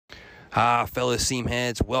Fellow seam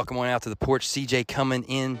heads, welcome on out to the porch. CJ coming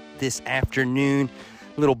in this afternoon.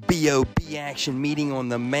 Little BOB action meeting on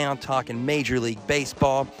the mound, talking Major League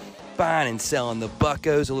Baseball, buying and selling the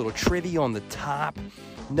Buccos, a little trivia on the top,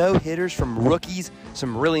 no hitters from rookies,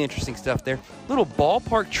 some really interesting stuff there. Little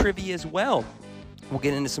ballpark trivia as well. We'll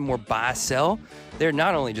get into some more buy-sell. They're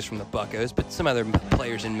not only just from the Buccos, but some other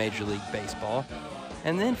players in Major League Baseball.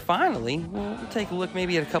 And then finally, we'll take a look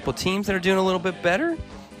maybe at a couple teams that are doing a little bit better.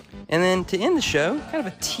 And then to end the show, kind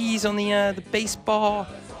of a tease on the baseball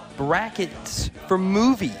brackets for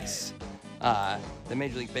movies that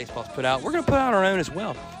Major League Baseball's put out. We're going to put out our own as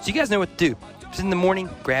well. So you guys know what to do. If it's in the morning,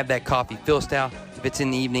 grab that coffee, Phil style. If it's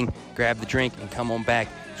in the evening, grab the drink and come on back.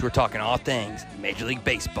 So we're talking all things Major League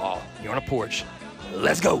Baseball. You're on a porch.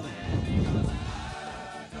 Let's go.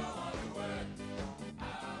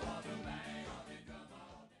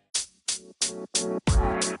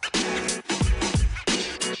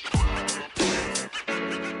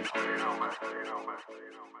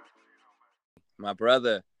 My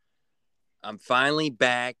brother, I'm finally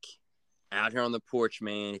back out here on the porch,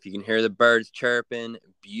 man. If you can hear the birds chirping,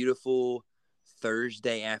 beautiful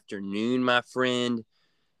Thursday afternoon, my friend.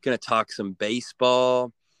 Gonna talk some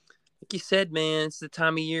baseball. Like you said, man, it's the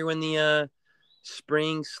time of year when the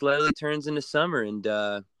spring slowly turns into summer, and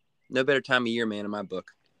no better time of year, man, in my book.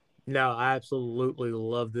 No, I absolutely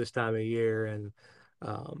love this time of year, and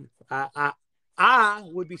I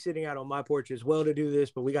would be sitting out on my porch as well to do this,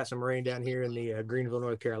 but we got some rain down here in the Greenville,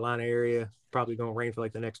 North Carolina area. Probably going to rain for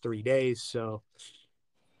like the next 3 days. So,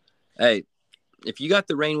 hey, if you got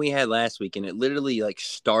the rain we had last week, and it literally like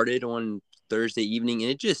started on Thursday evening, and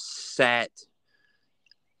it just sat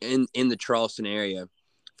in the Charleston area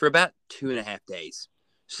for about 2.5 days.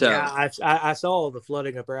 So yeah, I saw the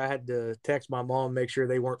flooding up there. I had to text my mom, make sure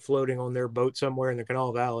they weren't floating on their boat somewhere in the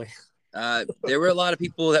Canal Valley. There were a lot of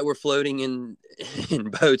people that were floating in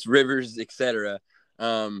boats, rivers, etc.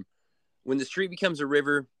 When the street becomes a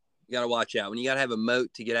river, you got to watch out. When you got to have a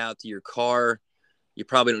moat to get out to your car, you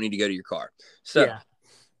probably don't need to go to your car. So yeah.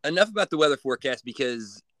 Enough about the weather forecast,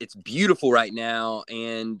 because it's beautiful right now,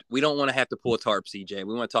 and we don't want to have to pull a tarp, CJ.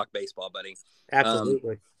 We want to talk baseball, buddy.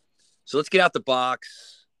 Absolutely. So let's get out the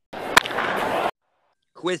box.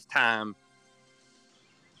 Quiz time.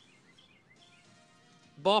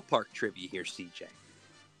 Ballpark trivia here, CJ.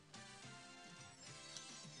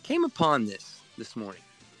 Came upon this morning.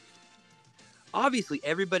 Obviously,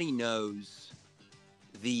 everybody knows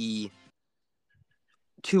the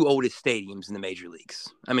two oldest stadiums in the major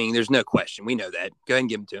leagues. I mean, there's no question. We know that. Go ahead and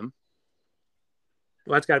give them to them.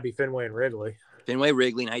 Well, that's got to be Fenway and Wrigley. Fenway,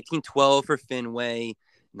 Wrigley, 1912 for Fenway,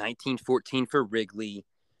 1914 for Wrigley.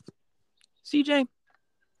 CJ,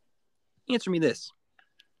 answer me this.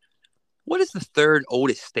 What is the third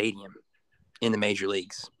oldest stadium in the major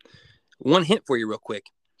leagues? One hint for you real quick.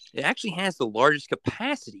 It actually has the largest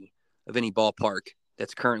capacity of any ballpark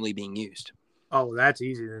that's currently being used. Oh, that's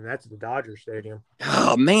easy then. That's the Dodger Stadium.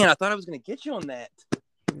 Oh, man, I thought I was going to get you on that.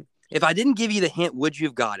 If I didn't give you the hint, would you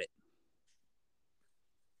have got it?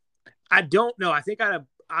 I don't know. I think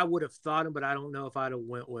I would have thought it, but I don't know if I'd have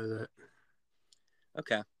went with it.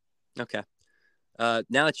 Okay.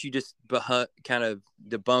 Now that you just kind of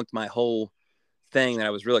debunked my whole thing that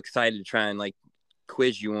I was real excited to try and like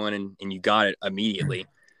quiz you on, and you got it immediately.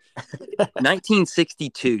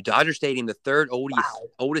 1962, Dodger Stadium, the third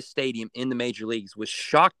oldest stadium in the major leagues, was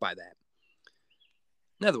shocked by that.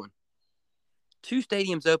 Another one. Two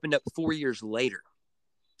stadiums opened up 4 years later.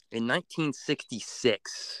 In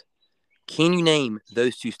 1966. Can you name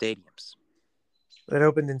those two stadiums? That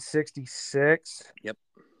opened in 66? Yep.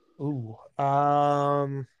 Ooh.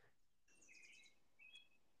 God,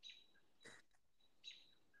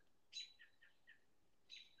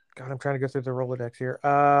 I'm trying to go through the Rolodex here.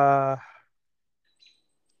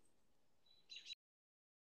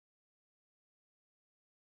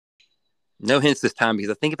 No hints this time,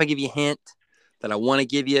 because I think if I give you a hint that I want to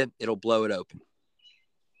give you, it'll blow it open.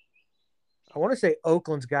 I want to say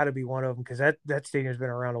Oakland's got to be one of them, because that stadium's been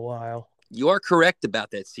around a while. You are correct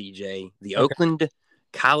about that, CJ. The Oakland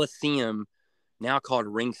Coliseum, now called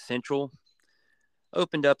Ring Central,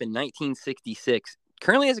 opened up in 1966.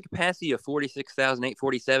 Currently has a capacity of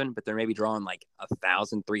 46,847, but they're maybe drawing like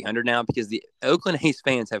 1,300 now, because the Oakland A's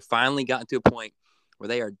fans have finally gotten to a point where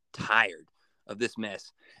they are tired of this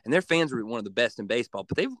mess. And their fans were one of the best in baseball,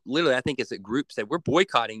 but they've literally, I think as a group, said, we're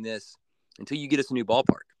boycotting this until you get us a new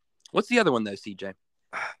ballpark. What's the other one, though, CJ?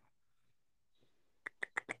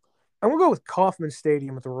 I'm going to go with Kauffman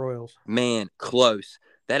Stadium with the Royals. Man, close.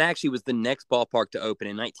 That actually was the next ballpark to open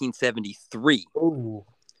in 1973. Ooh.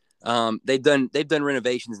 They've done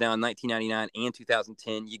renovations now in 1999 and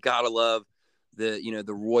 2010. You gotta love the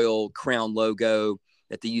Royal Crown logo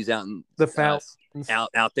that they use out in the fountains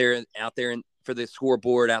out there for the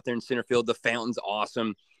scoreboard out there in center field. The fountain's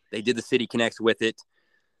awesome. They did the City Connects with it,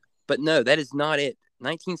 but no, that is not it.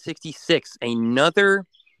 1966, another.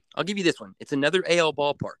 I'll give you this one. It's another AL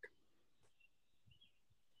ballpark.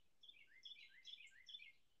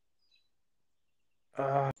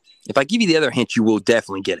 If I give you the other hint, you will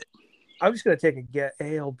definitely get it. I'm just going to take a guess.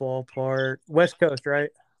 AL ballpark. West Coast, right?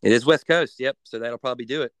 It is West Coast. Yep. So that'll probably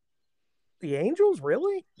do it. The Angels,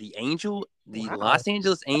 really? The Los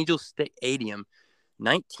Angeles Angels Stadium,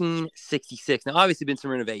 1966. Now, obviously, been some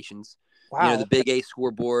renovations. Wow. The Big A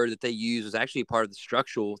scoreboard that they used was actually part of the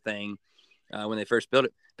structural thing when they first built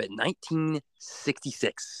it. But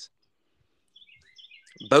 1966.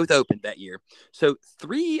 Both opened that year. So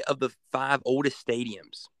 3 of the 5 oldest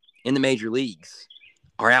stadiums in the major leagues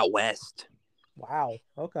are out west. Wow.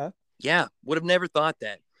 Okay. Yeah. Would have never thought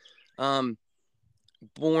that. Ballpark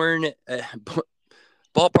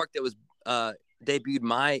that was debuted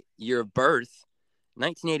my year of birth,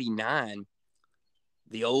 1989,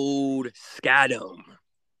 the old Sky Dome,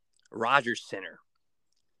 Rogers Center.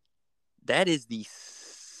 That is the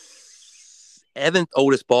 7th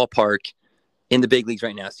oldest ballpark in the big leagues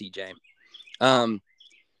right now, CJ.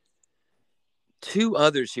 2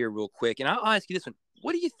 others here real quick, and I'll ask you this one.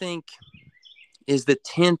 What do you think is the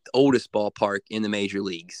 10th oldest ballpark in the major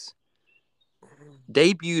leagues?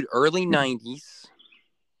 Debuted early 90s.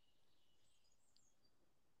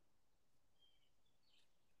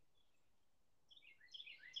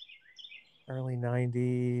 Early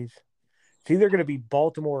 90s. It's either going to be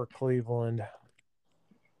Baltimore or Cleveland.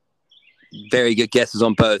 Very good guesses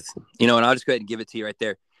on both. And I'll just go ahead and give it to you right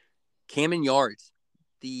there. Camden Yards,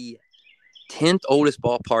 the 10th oldest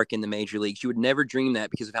ballpark in the major leagues. You would never dream that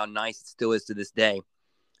because of how nice it still is to this day.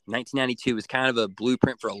 1992 was kind of a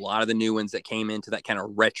blueprint for a lot of the new ones that came into that kind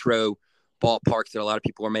of retro ballparks that a lot of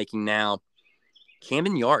people are making now.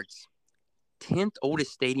 Camden Yards, 10th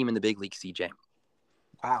oldest stadium in the big league, CJ.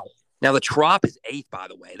 Wow. Now, the Trop is 8th, by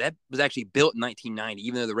the way. That was actually built in 1990,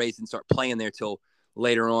 even though the Rays didn't start playing there till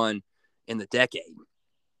later on in the decade.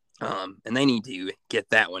 And they need to get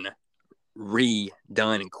that one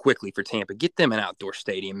redone and quickly for Tampa. Get them an outdoor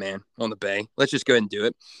stadium, man, on the Bay. Let's just go ahead and do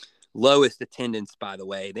it. Lowest attendance, by the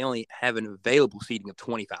way. They only have an available seating of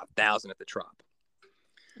 25,000 at the Trop.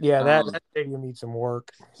 Yeah, that stadium needs some work.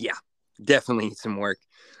 Yeah, definitely needs some work.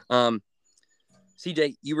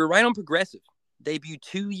 CJ, you were right on Progressive. Debuted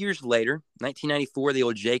 2 years later, 1994, the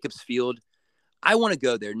old Jacobs Field. I want to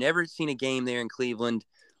go there. Never seen a game there in Cleveland.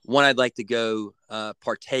 One I'd like to go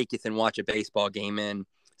partake in and watch a baseball game in.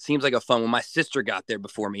 Seems like a fun one. My sister got there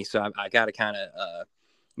before me, so I got to kind of,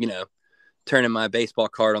 turn in my baseball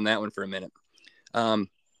card on that one for a minute.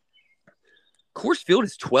 Coors Field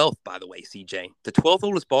is 12th, by the way, CJ. The 12th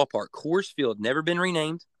oldest ballpark. Coors Field, never been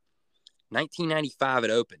renamed. 1995 it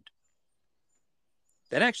opened.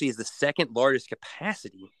 That actually is the 2nd largest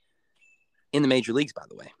capacity in the major leagues, by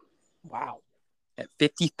the way. Wow. At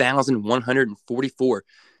 50,144.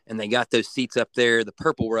 And they got those seats up there, the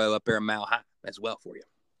purple row up there a mile high as well for you.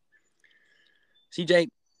 CJ,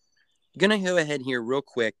 going to go ahead here real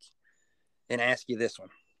quick and ask you this one.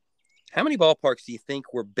 How many ballparks do you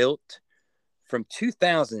think were built from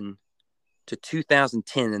 2000 to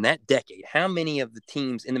 2010 in that decade? How many of the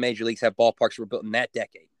teams in the major leagues have ballparks that were built in that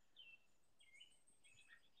decade?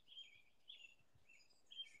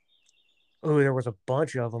 Oh, there was a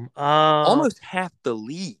bunch of them. Almost half the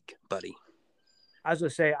league, buddy. I was going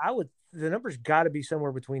to say, the number's got to be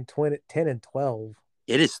somewhere between 10 and 12.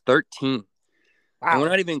 It is 13. Wow. And we're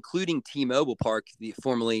not even including T-Mobile Park, the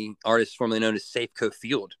artist formerly known as Safeco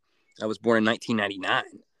Field. I was born in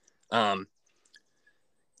 1999.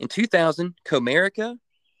 In 2000, Comerica,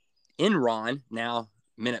 Enron, now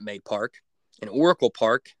Minute Maid Park, and Oracle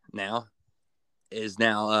Park is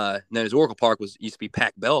now known as Oracle Park, used to be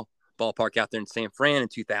Pac Bell Ballpark out there in San Fran in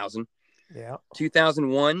 2000. Yeah.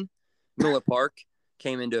 2001, Miller Park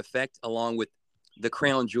came into effect along with the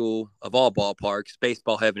crown jewel of all ballparks,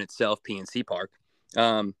 baseball heaven itself, PNC Park.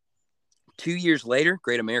 2 years later,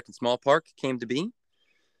 Great American Small Park came to be.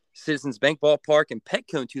 Citizens Bank Ballpark and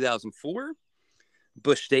Petco in 2004.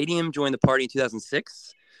 Busch Stadium joined the party in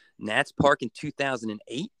 2006. Nats Park in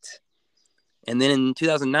 2008. And then in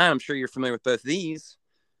 2009, I'm sure you're familiar with both these.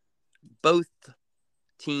 Both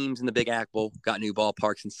teams in the Big Apple got new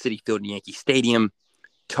ballparks in Citi Field and Yankee Stadium.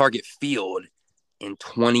 Target Field in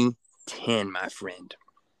 2010, my friend.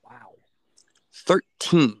 Wow.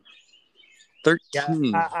 13 Yeah,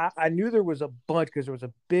 13. I knew there was a bunch because there was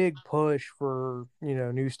a big push for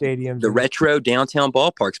new stadiums The and retro downtown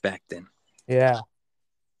ballparks back then. yeah.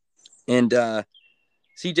 And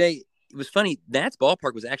CJ, it was funny. Nats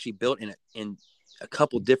ballpark was actually built in a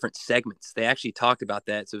couple different segments. They actually talked about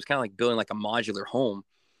that. So it was kind of like building like a modular home.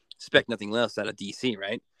 Expect nothing less out of DC,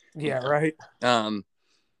 right? Yeah, right.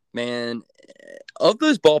 Man, of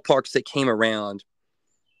those ballparks that came around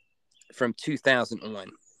from 2001,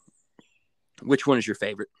 which one is your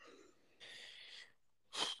favorite?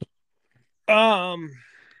 That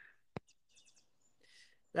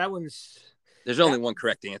one's There's only that one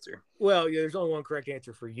correct answer. well, yeah, there's only one correct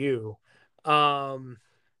answer for you. I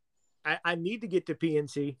need to get to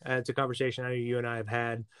PNC. It's a conversation I know you and I have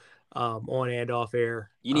had on and off air.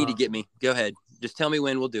 You need to get me. Go ahead. Just tell me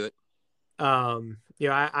when. We'll do it.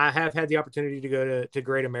 I have had the opportunity to go to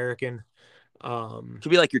Great American. To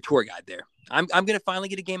be like your tour guide there. I'm gonna finally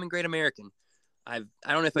get a game in Great American. I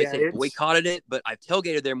don't know if I say boycotted it, but I've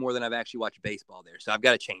tailgated there more than I've actually watched baseball there. So I've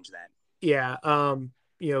got to change that. Yeah.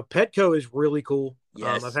 Petco is really cool.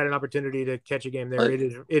 Yes. I've had an opportunity to catch a game there.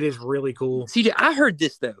 It is really cool. CJ, I heard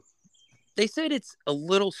this though. They said it's a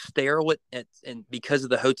little sterile and because of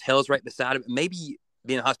the hotels right beside it. Maybe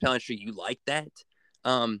being in the hospitality industry, you like that.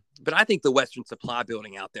 But I think the Western Supply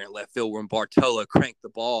building out there in left field where Bartolo cranked the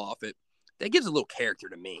ball off it, that gives a little character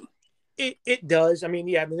to me. It does. I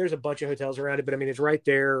mean, there's a bunch of hotels around it, but I mean, it's right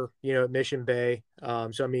there, at Mission Bay.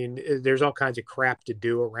 So, I mean, there's all kinds of crap to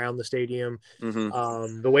do around the stadium.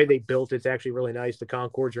 Mm-hmm. The way they built it's actually really nice. The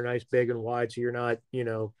concourses are nice, big and wide. So you're not,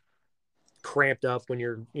 cramped up when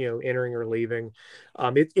you're, entering or leaving.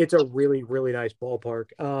 It's a really, really nice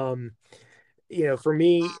ballpark. For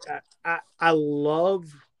me,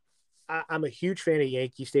 I'm a huge fan of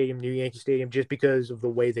Yankee Stadium, new Yankee Stadium, just because of the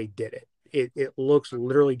way they did it. It looks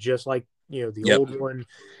literally just like the old one,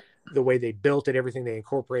 the way they built it, everything they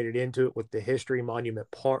incorporated into it with the history, Monument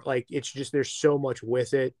Park. Like it's just there's so much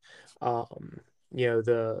with it. The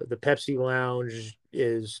Pepsi Lounge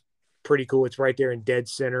is pretty cool. It's right there in dead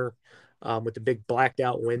center with the big blacked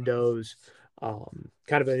out windows.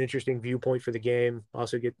 Kind of an interesting viewpoint for the game.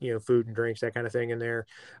 Also get food and drinks, that kind of thing in there.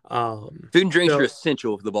 Food and drinks are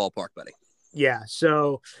essential for the ballpark, buddy. Yeah.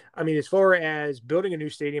 So, I mean, as far as building a new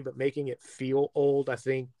stadium, but making it feel old, I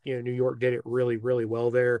think, New York did it really, really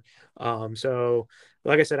well there. So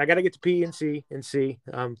like I said, I got to get to PNC and see.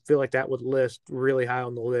 Feel like that would list really high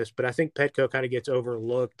on the list, but I think Petco kind of gets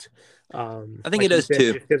overlooked. I think it does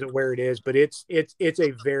too, just because of where it is, but it's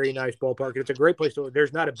a very nice ballpark. It's a great place to live.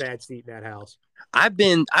 There's not a bad seat in that house. I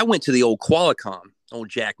went to the old Qualicom, old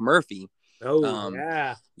Jack Murphy. Oh,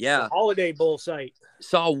 yeah. The Holiday Bowl site.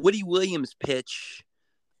 Saw Woody Williams pitched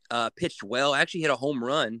well. Actually hit a home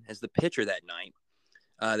run as the pitcher that night.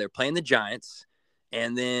 They're playing the Giants.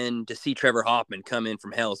 And then to see Trevor Hoffman come in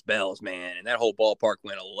from Hell's Bells, man, and that whole ballpark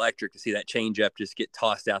went electric to see that changeup just get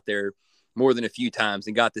tossed out there more than a few times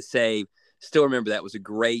and got the save. Still remember that was a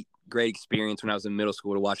great experience when I was in middle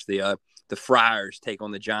school to watch the Friars take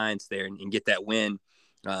on the Giants there and get that win.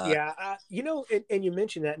 And you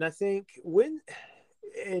mentioned that, and I think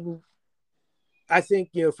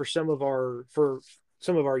for some of our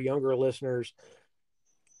younger listeners,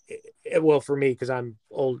 well, for me, because I'm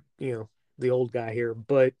old, the old guy here,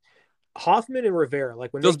 but Hoffman and Rivera,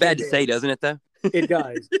 like when feels bad to say, doesn't it though? It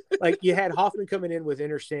does. Like you had Hoffman coming in with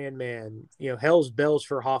Enter Sandman, Hell's Bells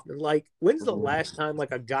for Hoffman. Like when's the last time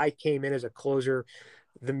like a guy came in as a closer,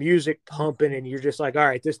 the music pumping, and you're just like, all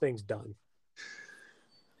right, this thing's done.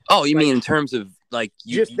 Oh, you mean in terms of like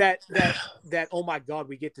that oh my God,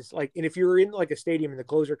 we get this, like, and if you're in like a stadium and the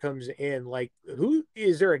closer comes in, like who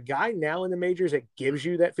is there a guy now in the majors that gives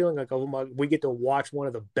you that feeling like, oh my, we get to watch one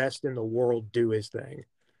of the best in the world do his thing,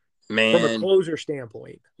 man, from a closer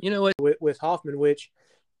standpoint. You know what, with Hoffman, which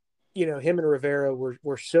him and Rivera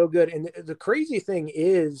were so good, and the crazy thing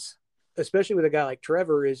is, especially with a guy like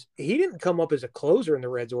Trevor, is he didn't come up as a closer in the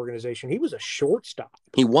Reds organization. He was a shortstop.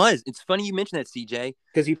 He was. It's funny you mentioned that, CJ.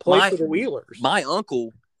 Because he played for the Wheelers. My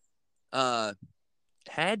uncle had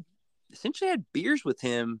beers with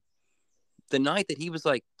him the night that he was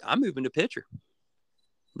like, I'm moving to pitcher.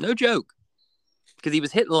 No joke. Because he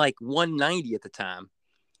was hitting like 190 at the time.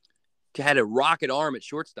 Had a rocket arm at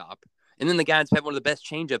shortstop. And then the guys had one of the best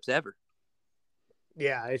changeups ever.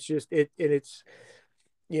 Yeah, it's just it's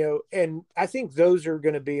and I think those are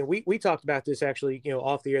going to be, and we talked about this actually,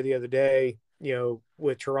 off the air the other day,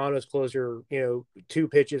 with Toronto's closer, 2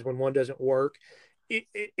 pitches when one doesn't work.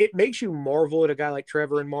 It makes you marvel at a guy like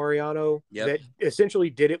Trevor and Mariano that essentially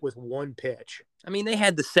did it with 1 pitch. I mean, they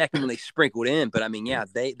had the second when they sprinkled in, but I mean,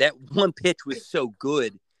 that 1 pitch was so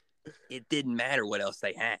good, it didn't matter what else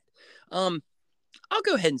they had. I'll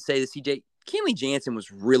go ahead and say this, CJ. Kenley Jansen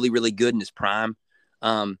was really, really good in his prime.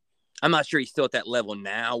 I'm not sure he's still at that level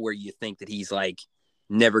now where you think that he's like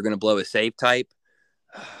never going to blow a save type.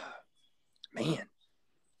 Man,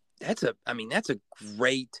 that's a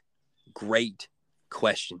great, great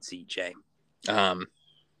question, CJ.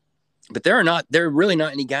 But there are really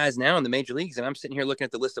not any guys now in the major leagues. And I'm sitting here looking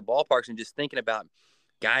at the list of ballparks and just thinking about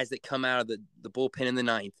guys that come out of the bullpen in the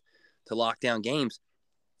ninth to lock down games.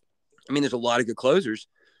 I mean, there's a lot of good closers,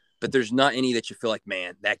 but there's not any that you feel like,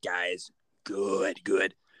 man, that guy is good.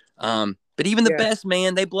 But even the best,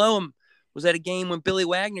 man, they blow him. Was at a game when Billy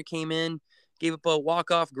Wagner came in, gave up a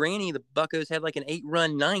walk-off granny. The Buccos had like an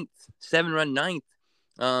 7-run ninth.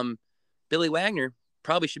 Billy Wagner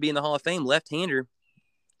probably should be in the Hall of Fame. Left-hander,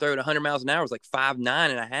 throw it 100 miles an hour, was like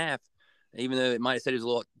 5'9.5", even though it might have said he was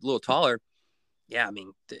a little taller. Yeah, I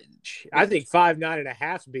mean, I think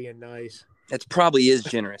 5'9.5" being nice. That probably is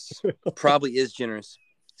generous.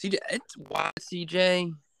 CJ, it's why,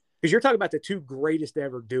 CJ. Because you're talking about the two greatest to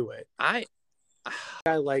ever do it. I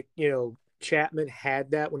like, Chapman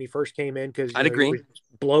had that when he first came in because I'd agree. He was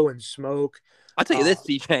blowing smoke. I'll tell you this,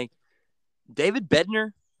 CJ. David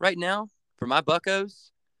Bednar right now for my Buccos.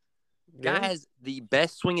 Guy has the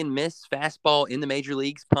best swing and miss fastball in the major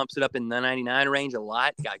leagues. Pumps it up in the 99 range a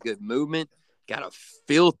lot. Got good movement. Got a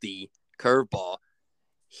filthy curveball.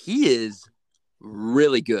 He is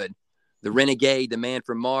really good. The Renegade, the man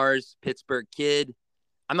from Mars, Pittsburgh kid.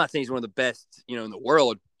 I'm not saying he's one of the best, in the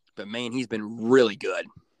world, but man, he's been really good.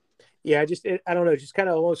 Yeah, I don't know. It just kind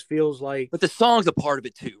of almost feels like. But the song's a part of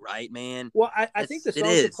it too, right, man? Well, I think the song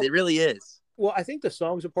is. It really is. Well, I think the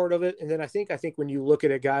song's a part of it, and then I think when you look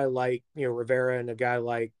at a guy like Rivera and a guy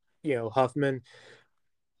like Huffman,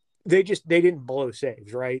 they didn't blow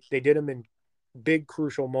saves, right? They did them in big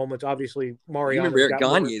crucial moments. Obviously, Mariano. You remember Eric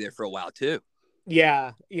Gagne there for a while too.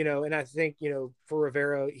 Yeah, and I think for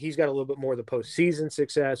Rivera, he's got a little bit more of the postseason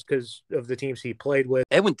success because of the teams he played with.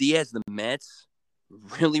 Edwin Diaz, the Mets,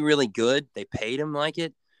 really, really good. They paid him like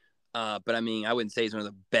it, but I mean, I wouldn't say he's one of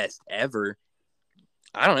the best ever.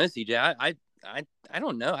 I don't know, CJ. I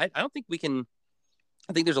don't know. I don't think we can.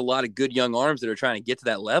 I think there's a lot of good young arms that are trying to get to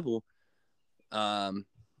that level, but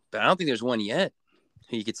I don't think there's one yet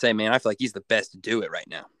who you could say, man, I feel like he's the best to do it right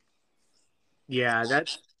now. Yeah,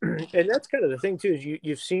 that's kind of the thing too. Is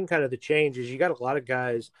you've seen kind of the changes. You got a lot of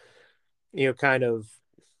guys, kind of.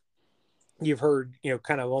 You've heard,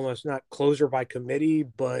 kind of almost not closer by committee,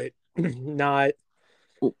 but not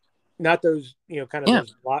those, kind of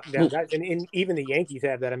those lockdown guys. And even the Yankees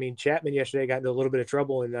have that. I mean, Chapman yesterday got into a little bit of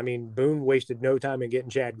trouble, and I mean, Boone wasted no time in getting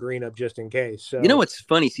Chad Green up just in case. So what's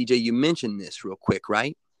funny, CJ? You mentioned this real quick,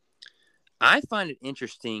 right? I find it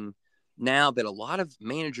interesting now that a lot of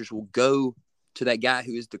managers will go to that guy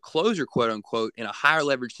who is the closer, quote unquote, in a higher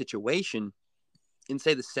leverage situation in,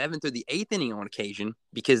 say, the 7th or the 8th inning on occasion,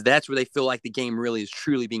 because that's where they feel like the game really is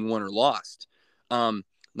truly being won or lost.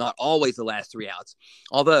 Not always the last 3 outs.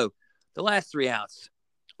 Although the last 3 outs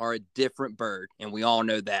are a different bird, and we all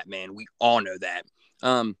know that, man. We all know that.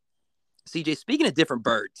 CJ, speaking of different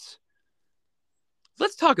birds,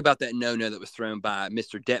 let's talk about that no-no that was thrown by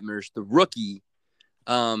Mr. Detmers, the rookie,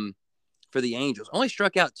 for the Angels. Only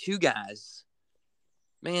struck out 2 guys.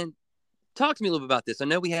 Man, talk to me a little bit about this. I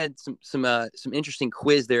know we had some interesting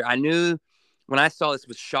quiz there. I knew when I saw this,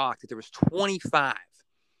 was shocked that there was 25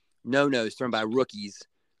 no-nos thrown by rookies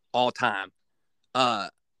all time.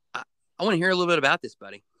 I want to hear a little bit about this,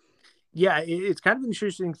 buddy. Yeah, it's kind of an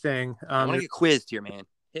interesting thing. I want to get quizzed here, man.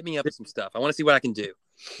 Hit me up with some stuff. I want to see what I can do.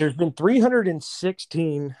 There's been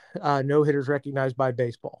 316 no-hitters recognized by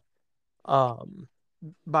baseball,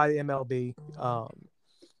 by the MLB.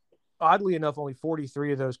 Oddly enough, only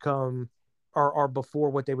 43 of those are before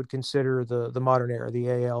what they would consider the modern era,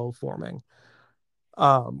 the AL forming,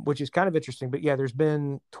 which is kind of interesting. But yeah, there's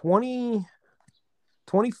been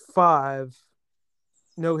 25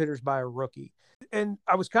 no-hitters by a rookie. And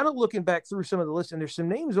I was kind of looking back through some of the lists, and there's some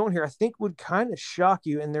names on here I think would kind of shock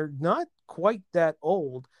you, and they're not quite that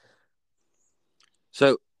old.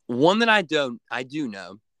 So one that I do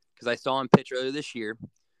know, because I saw him pitch earlier this year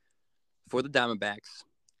for the Diamondbacks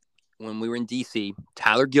when we were in D.C.,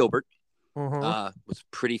 Tyler Gilbert. Was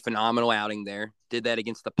pretty phenomenal outing there. Did that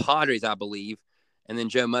against the Padres, I believe. And then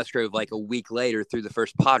Joe Musgrove, like a week later, threw the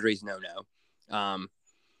first Padres no-no.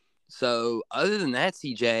 So other than that,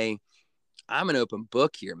 CJ, I'm an open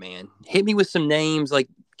book here, man. Hit me with some names, like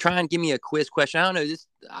try and give me a quiz question. I don't know.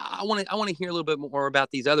 I want to hear a little bit more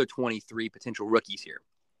about these other 23 potential rookies here.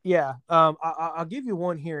 Yeah, I'll give you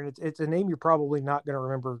one here, and it's a name you're probably not going to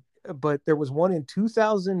remember, but there was one in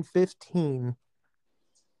 2015.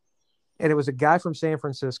 And it was a guy from San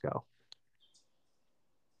Francisco.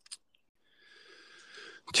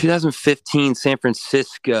 2015 San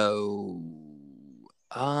Francisco.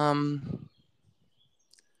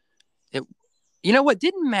 It, you know what?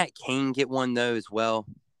 Didn't Matt Cain get one though as well?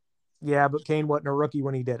 Yeah, but Kane wasn't a rookie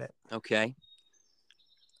when he did it. Okay.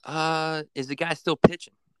 Is the guy still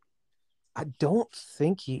pitching? I don't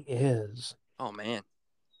think he is. Oh man.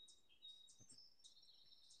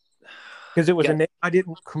 Because it was a name I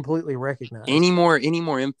didn't completely recognize. Any more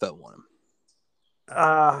info on him?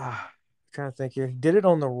 Trying to think here. He did it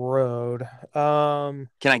on the road. Can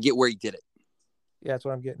I get where he did it? Yeah, that's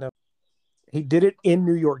what I'm getting. No, he did it in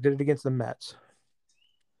New York. Did it against the Mets.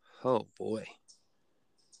 Oh boy.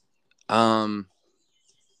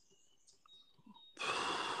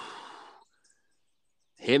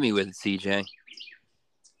 Hit me with it, CJ.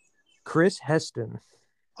 Chris Heston.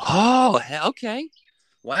 Oh, okay.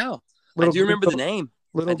 Wow. I do remember the name.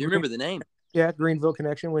 Yeah, Greenville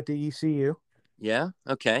connection with the ECU. Yeah.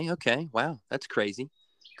 Okay. Wow. That's crazy.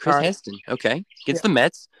 Chris Heston. Okay. Against the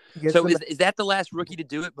Mets. Is that the last rookie to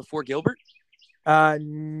do it before Gilbert?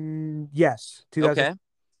 Yes. 2000.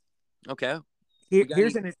 Okay.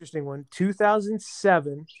 Here's an interesting one.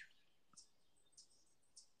 2007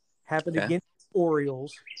 happened against the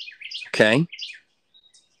Orioles. Okay.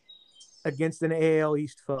 Against an AL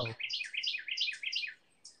East foe.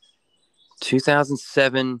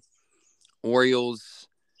 2007 Orioles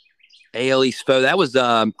AL East foe. That was,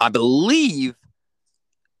 I believe,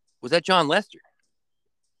 was that John Lester?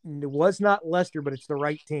 It was not Lester, but it's the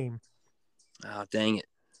right team. Oh, dang it.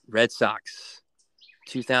 Red Sox,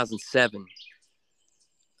 2007.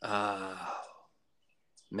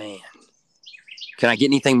 Man. Can I get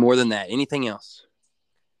anything more than that? Anything else?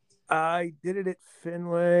 I did it at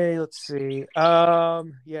Fenway. Let's see. Yeah,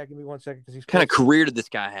 give me 1 second because he's. What kind of career did this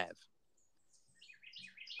guy have?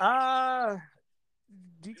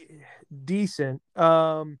 Decent.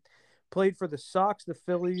 Played for the Sox, the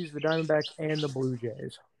Phillies, the Diamondbacks, and the Blue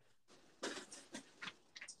Jays.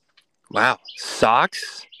 Wow.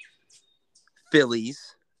 Sox,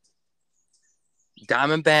 Phillies,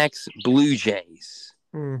 Diamondbacks, Blue Jays.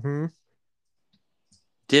 Mm-hmm.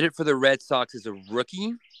 Did it for the Red Sox as a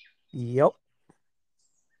rookie? Yep.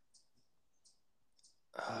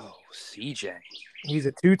 Oh, CJ. He's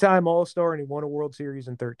a 2-time All-Star, and he won a World Series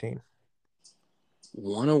in 2013.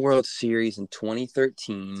 Won a World Series in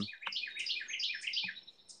 2013.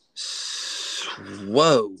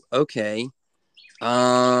 Whoa. Okay.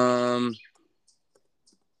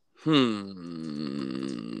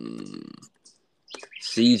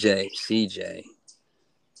 CJ.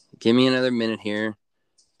 Give me another minute here.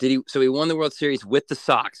 So he won the World Series with the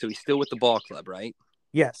Sox, so he's still with the ball club, right?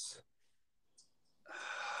 Yes.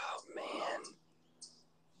 Oh man.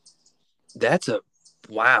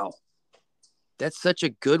 Wow. That's such a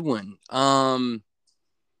good one. Boston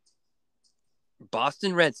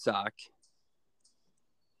Red Sox.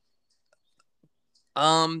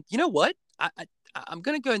 You know what? I'm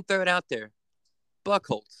gonna go and throw it out there.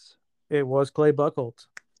 Buchholz. It was Clay Buchholz.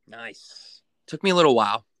 Nice. Took me a little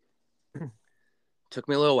while.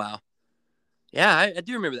 Yeah, I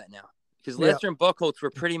do remember that now. Because Lester and Buchholz were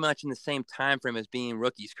pretty much in the same time frame as being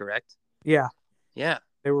rookies, correct? Yeah. Yeah.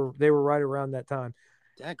 They were right around that time.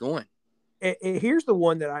 Daggone. Here's the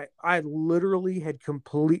one that I literally had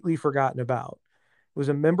completely forgotten about. It was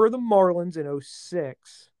a member of the Marlins in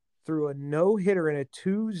 2006. Threw a no-hitter in a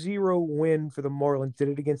 2-0 win for the Marlins. Did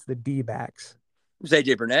it against the D-backs. It was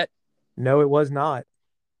A.J. Burnett? No, it was not.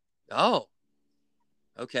 Oh.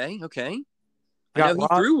 Okay. I know he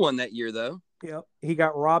threw one that year, though. Yep. He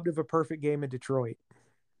got robbed of a perfect game in Detroit.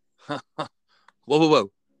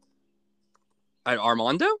 Whoa.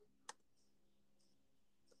 Armando?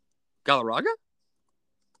 Galarraga?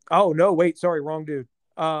 Oh, no, wait. Sorry, wrong dude.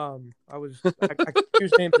 I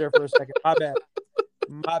confused names there for a second.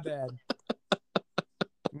 My bad.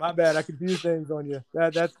 I confused names on you.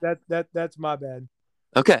 That's my bad.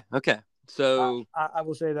 Okay. So I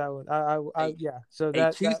will say that one. Yeah. So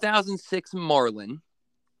that 2006 Marlin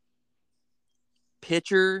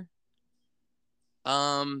pitcher,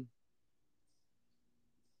 Anibal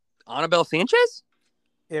Sanchez.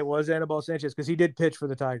 It was Anibal Sanchez because he did pitch for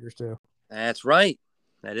the Tigers too. That's right.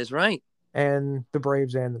 That is right. And the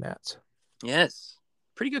Braves and the Nats. Yes,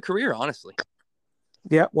 pretty good career, honestly.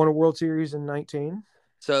 Yeah, won a World Series in 2019.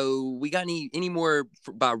 So we got any more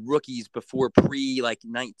by rookies before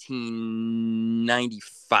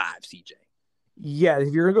 1995, CJ? Yeah,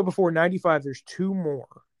 if you're gonna go before 95, there's 2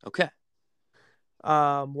 more. Okay.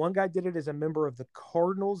 One guy did it as a member of the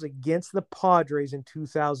Cardinals against the Padres in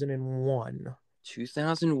 2001.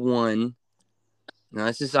 2001.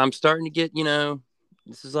 Now I'm starting to get,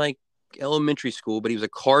 this is like elementary school, but he was a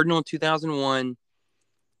Cardinal in 2001.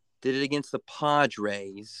 Did it against the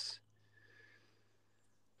Padres.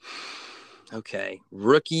 Okay.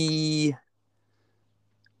 Rookie.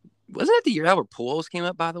 Wasn't that the year Albert Pujols came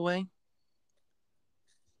up, by the way?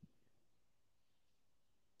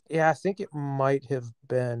 Yeah, I think it might have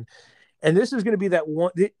been. And this is going to be that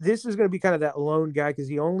one. This is going to be kind of that lone guy because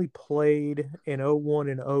he only played in 01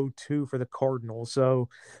 and 02 for the Cardinals. So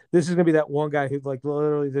this is going to be that one guy who, like,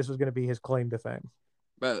 literally, this was going to be his claim to fame.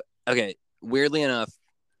 But okay, weirdly enough,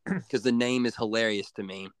 because the name is hilarious to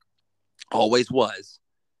me, always was,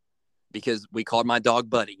 because we called my dog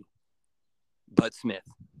Buddy, Bud Smith.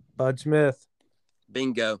 Bud Smith.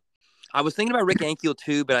 Bingo. I was thinking about Rick Ankiel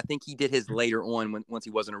too, but I think he did his later on once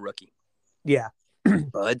he wasn't a rookie. Yeah.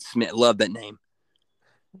 Bud Smith. Love that name.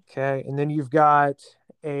 Okay. And then you've got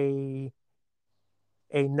another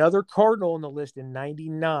Cardinal on the list in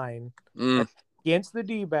 99 against the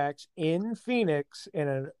D-backs in Phoenix in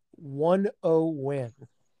a 1-0 win.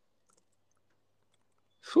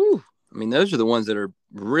 Whew. I mean, those are the ones that are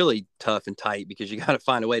really tough and tight because you got to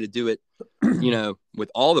find a way to do it,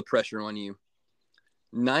 with all the pressure on you.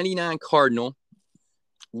 99 Cardinal,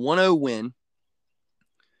 1-0 win.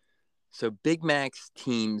 So Big Mac's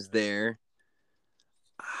teams there.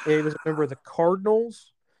 He was a member of the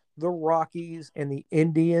Cardinals, the Rockies, and the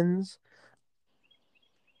Indians.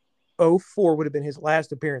 04 would have been his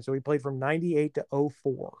last appearance. So he played from 98 to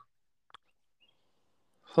 04.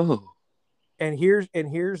 Oh. And here's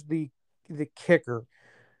the kicker.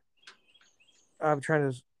 I'm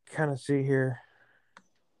trying to kind of see here.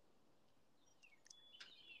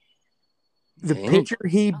 The pitcher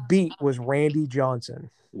he beat was Randy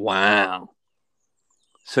Johnson. Wow.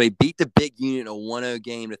 So he beat the big unit in a 1-0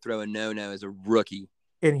 game to throw a no-no as a rookie.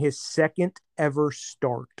 In his second ever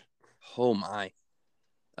start. Oh, my.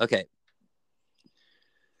 Okay.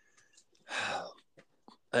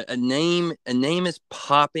 A name is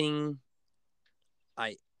popping.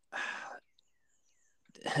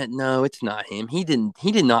 No, it's not him. He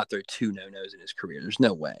did not throw 2 no-nos in his career. There's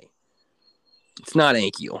no way. It's not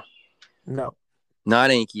Ankiel. No.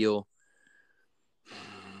 Not Ankiel.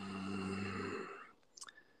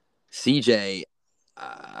 CJ.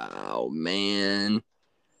 Oh, man.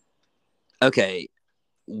 Okay.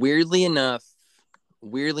 Weirdly enough,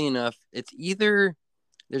 it's either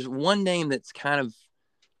there's one name that's kind of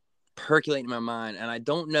percolating in my mind, and I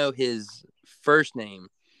don't know his first name,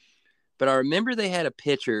 but I remember they had a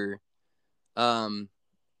pitcher. Well,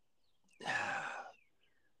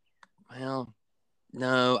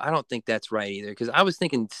 no, I don't think that's right either because I was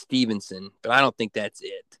thinking Stevenson, but I don't think that's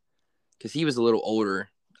it because he was a little older.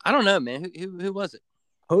 I don't know, man. Who was it?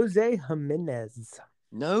 Jose Jimenez.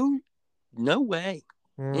 No way.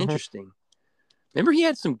 Mm-hmm. Interesting. Remember he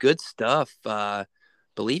had some good stuff.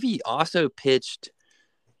 Believe he also pitched.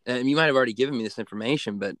 You might have already given me this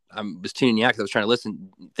information, but I was tuning you out because I was trying to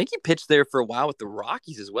listen. I think he pitched there for a while with the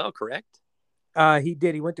Rockies as well, correct? He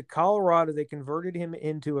did. He went to Colorado. They converted him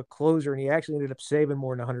into a closer, and he actually ended up saving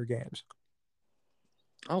more than 100 games.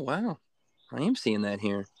 Oh, wow. I am seeing that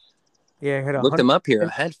here. Yeah, I had looked him up here. I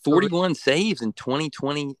had 41 saves in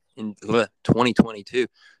 2020 in 2022,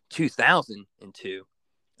 2002.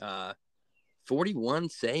 41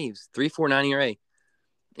 saves, 3.49 ERA.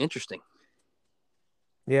 Interesting.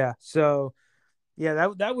 Yeah. So, yeah,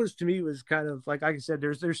 that was to me was kind of like I said.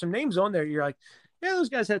 There's some names on there. You're like, yeah, those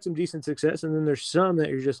guys had some decent success, and then there's some that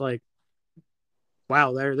you're just like,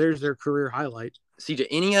 wow, there's their career highlight. CJ,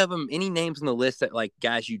 any names on the list that like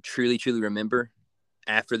guys you truly remember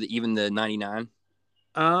after even the 99?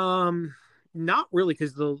 Not really,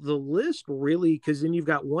 because the list really, because then you've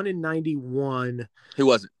got one in 91. Who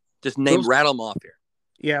was it? Just rattle them off here.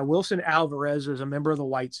 Yeah, Wilson Alvarez was a member of the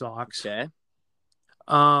White Sox. Okay.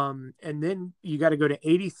 And then you got to go to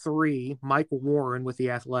 83, Mike Warren with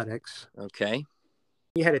the Athletics. Okay.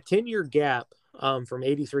 You had a 10-year gap from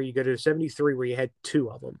 83. You go to 73 where you had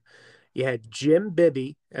 2 of them. You had Jim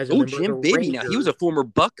Bibby as a member of the Rangers. Now he was a former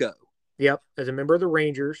Bucko. Yep, as a member of the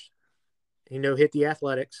Rangers. He hit the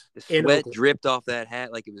Athletics. The sweat dripped off that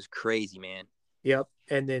hat like it was crazy, man. Yep.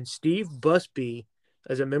 And then Steve Busby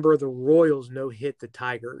as a member of the Royals hit the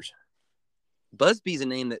Tigers. Busby's a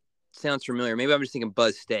name that sounds familiar. Maybe I'm just thinking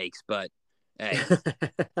Buzz Steaks, but hey,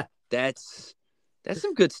 that's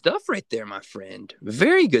some good stuff right there, my friend.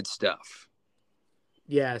 Very good stuff.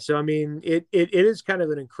 Yeah, so I mean, it is kind of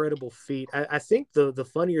an incredible feat. I think the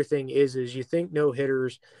funnier thing is you think no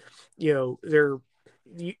hitters, they're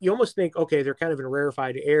you almost think okay, they're kind of in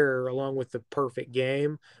rarefied air along with the perfect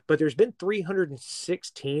game, but there's been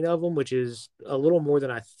 316 of them, which is a little more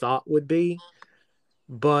than I thought would be.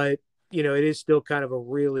 But it is still kind of a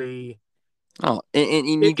really Oh, and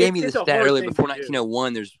you gave me the It's a stat hard earlier thing before to do.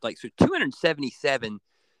 1901. There's like 277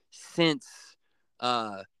 since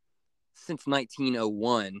uh since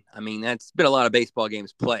 1901. I mean, that's been a lot of baseball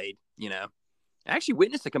games played. I actually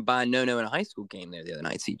witnessed a combined no-no in a high school game there the other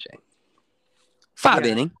night, CJ. Five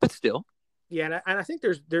Yeah, inning, but still. yeah, and I think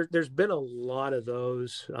there's been a lot of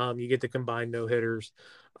those. You get the combined no hitters.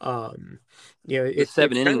 The It's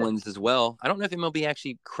 7 inning kind of, ones as well. I don't know if MLB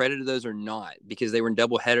actually credited those or not because they were in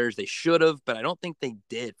double headers. They should have, but I don't think they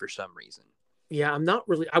did for some reason. yeah. I'm not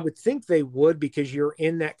really. I would think they would because you're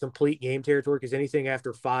in that complete game territory. Because anything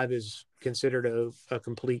after five is considered a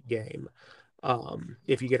complete game.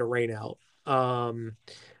 If you get a rain out.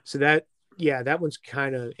 So that yeah, that one's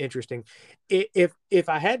kind of interesting. If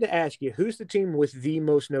I had to ask you, who's the team with the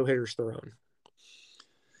most no hitters thrown?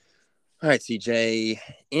 All right, CJ.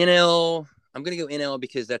 NL. I'm going to go NL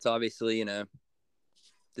because that's obviously, the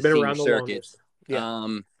Been senior around the circuit. longest. Yeah.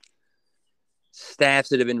 Staffs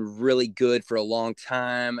that have been really good for a long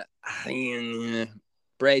time.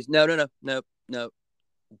 Braves. No.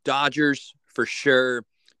 Dodgers for sure,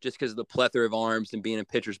 just because of the plethora of arms and being in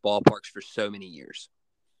pitchers' ballparks for so many years.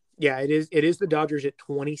 Yeah, it is. It is the Dodgers at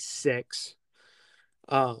 26.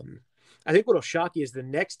 I think what'll shock you is the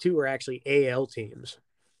next two are actually AL teams.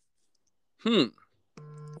 And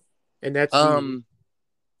that's the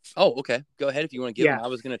Oh, okay. Go ahead if you want to give yeah. them. I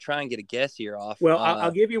was going to try and get a guess here off. Well, I'll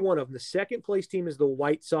give you one of them. The second place team is the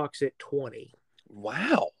White Sox at 20.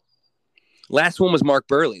 Wow. Last one was Mark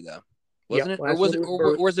Burley, though, wasn't Yep, it? Or was it?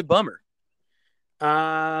 Or was it Bummer?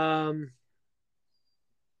 I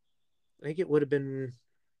think it would have been.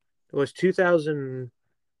 It was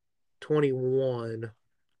 2021.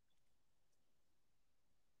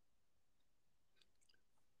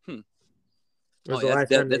 Was the last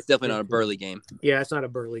time That's definitely not a Burley game. Yeah, it's not a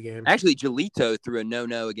Burley game. Actually, Giolito threw a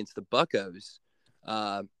no-no against the Buccos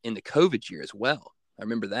in the COVID year as well. I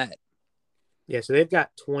remember that. Yeah, so they've got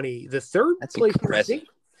 20. The third That's place impressive. team,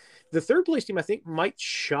 the third place team, I think, might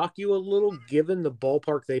shock you a little given the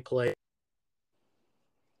ballpark they play.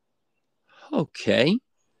 Okay.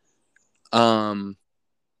 Now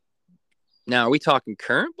are we talking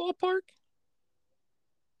current ballpark?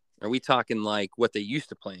 Are we talking like what they used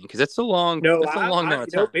to play in? Because that's a long, No, that's a long amount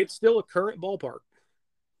of time. nope, it's still a current ballpark.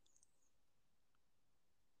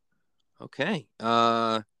 Okay.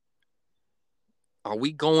 Are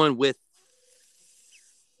we going with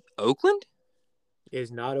Oakland? It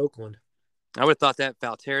is not Oakland. I would have thought that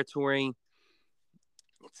foul territory.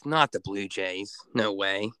 It's not the Blue Jays. No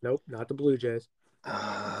way. Nope, not the Blue Jays.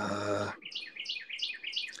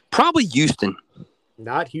 Probably Houston.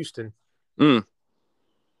 Not Houston.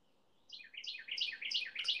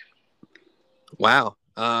 Wow.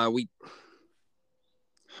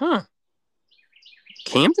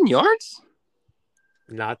 Camden Yards?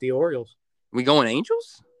 Not the Orioles. We going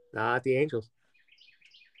Angels? Not the Angels.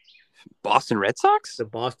 Boston Red Sox? The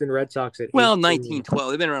Boston Red Sox at 1912.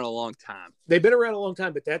 They've been around a long time. They've been around a long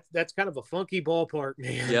time, but that's kind of a funky ballpark,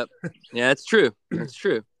 man. Yep. Yeah, that's true. That's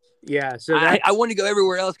true. Yeah. So I wanted to go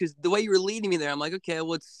everywhere else because the way you were leading me there, I'm like, okay,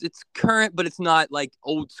 well, it's current, but it's not like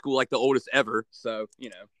old school, like the oldest ever. So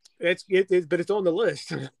it's but it's on the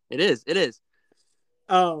list. It is.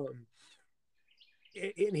 And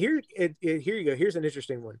here you go. Here's an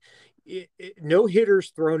interesting one. No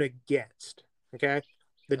hitters thrown against. Okay.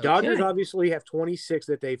 The Dodgers obviously have 26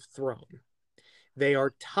 that they've thrown. They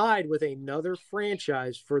are tied with another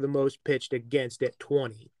franchise for the most pitched against at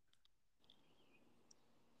 20.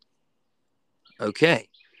 Okay.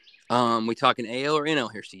 We talking AL or NL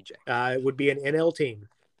here, CJ? It would be an NL team.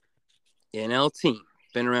 NL team.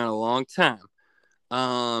 Been around a long time.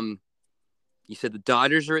 You said the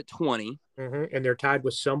Dodgers are at 20. Mm-hmm. And they're tied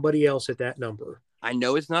with somebody else at that number. I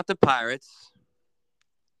know it's not the Pirates.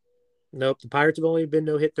 Nope. The Pirates have only been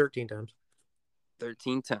no-hit 13 times.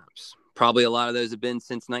 13 times. Probably a lot of those have been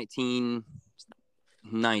since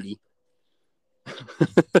 1990.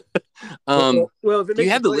 Do you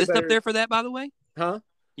have the list up there for that, by the way? Huh?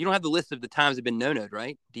 You don't have the list of the times have been no-no'd,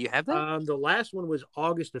 right? Do you have that? The last one was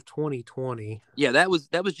August of 2020. Yeah, that was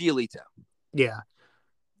Giolito. Yeah.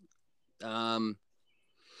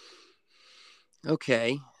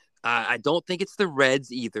 Okay. I don't think it's the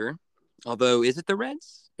Reds either. Although, is it the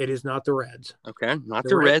Reds? It is not the Reds. Okay, not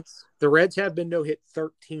the Reds. The Reds have been no-hit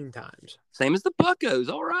 13 times. Same as the Buccos.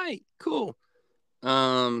 All right, cool.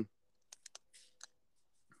 NL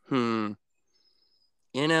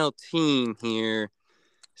team here.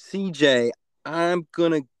 CJ, I'm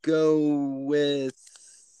going to go with...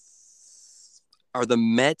 Are the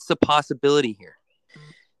Mets a possibility here?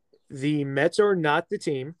 The Mets are not the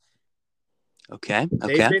team. Okay.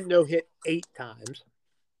 They've been no-hit 8 times.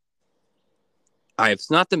 All right, if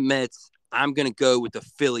it's not the Mets, I'm going to go with the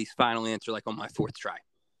Phillies final answer, like on my fourth try.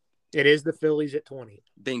 It is the Phillies at 20.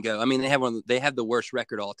 Bingo. I mean, they have the worst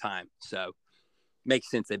record all time, so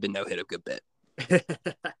makes sense. They've been no hit a good bit.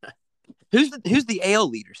 Who's the AL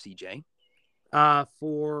leader, CJ?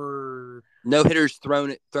 For no hitters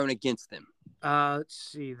thrown against them.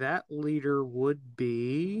 Let's see. That leader would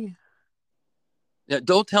be. Now,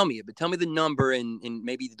 don't tell me it, but tell me the number and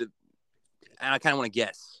maybe I kind of want to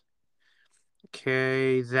guess.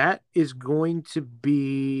 Okay, that is going to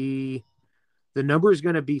be. The number is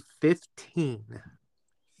going to be 15.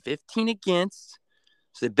 15 against.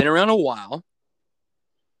 So they've been around a while.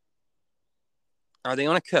 Are they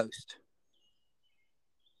on a coast?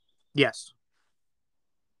 Yes.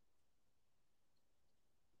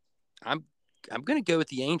 I'm going to go with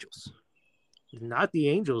the Angels. Not the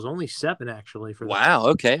Angels. Only 7, actually. Wow,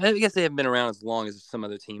 okay. I guess they haven't been around as long as some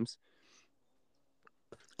other teams.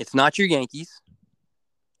 It's not your Yankees.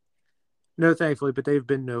 No, thankfully, but they've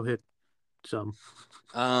been no-hit some.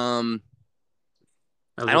 I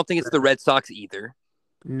don't think it's the Red Sox either.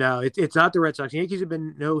 No, it's not the Red Sox. Yankees have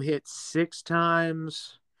been no-hit 6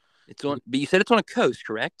 times. But you said it's on a coast,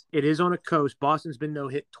 correct? It is on a coast. Boston's been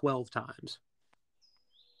no-hit 12 times.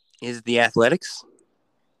 Is it the Athletics?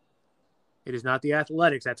 It is not the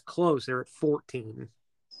Athletics. That's close. They're at 14.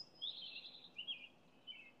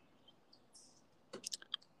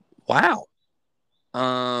 Wow.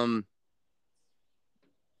 The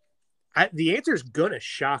answer is going to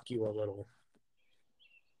shock you a little.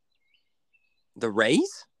 The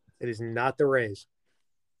Rays? It is not the Rays.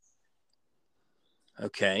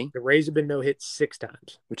 Okay. The Rays have been no-hit 6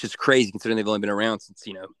 times. Which is crazy considering they've only been around since,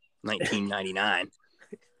 1999.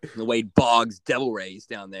 The Wade Boggs Devil Rays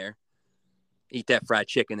down there. Eat that fried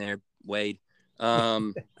chicken there, Wade.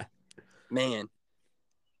 Man.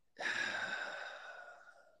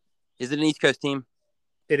 Is it an East Coast team?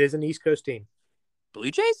 It is an East Coast team. Blue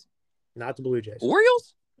Jays? Not the Blue Jays.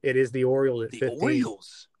 Orioles? It is the Orioles at 15.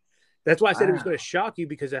 Orioles. That's why I said it was going to shock you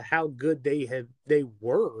because of how good they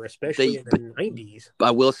were, especially in the 90s. I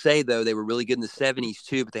will say though, they were really good in the 70s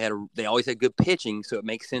too, but they always had good pitching, so it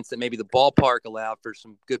makes sense that maybe the ballpark allowed for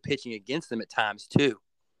some good pitching against them at times too.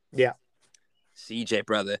 Yeah. CJ,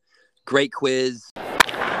 brother, great quiz.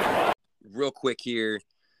 Real quick here,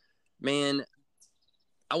 man.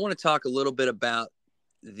 I want to talk a little bit about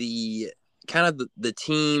the kind of the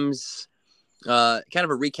teams, kind of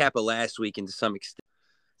a recap of last week and to some extent.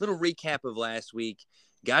 Little recap of last week.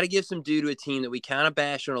 Got to give some due to a team that we kind of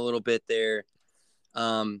bashed on a little bit there.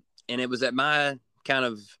 And it was at my kind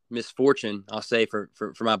of misfortune, I'll say, for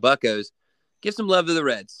my Buccos. Give some love to the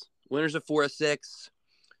Reds. Winners of 4 of 6.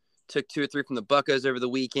 Took 2 or 3 from the Buccos over the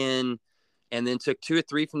weekend, and then took 2 or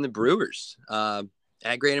 3 from the Brewers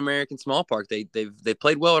at Great American Small Park. They've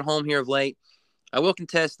played well at home here of late. I will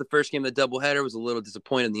contest the first game of the doubleheader was a little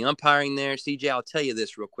disappointed in the umpiring there. CJ, I'll tell you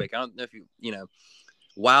this real quick. I don't know if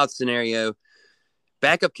wild scenario.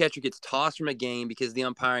 Backup catcher gets tossed from a game because the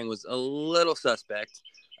umpiring was a little suspect,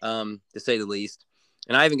 to say the least.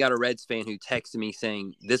 And I even got a Reds fan who texted me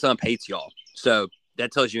saying, this ump hates y'all. So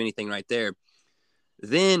that tells you anything right there.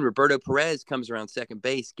 Then Roberto Perez comes around second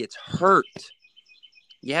base, gets hurt.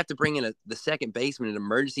 You have to bring in the second baseman, an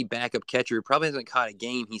emergency backup catcher who probably hasn't caught a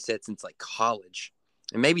game, he said, since like college.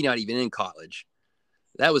 And maybe not even in college.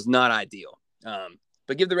 That was not ideal.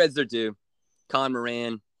 But give the Reds their due. Colin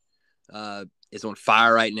Moran is on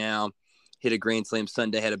fire right now. Hit a grand slam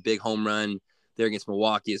Sunday, had a big home run there against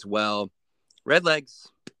Milwaukee as well. Redlegs,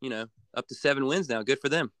 up to 7 wins now. Good for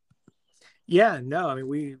them. Yeah, no, I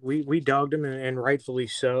mean we dogged them and rightfully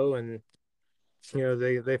so, and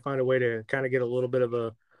they find a way to kind of get a little of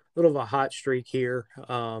a hot streak here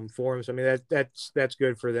for them. So I mean that's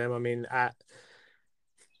good for them. I mean I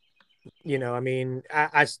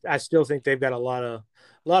still think they've got a lot of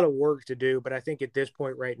work to do, but I think at this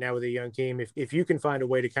point right now with a young team, if you can find a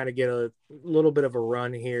way to kind of get a little bit of a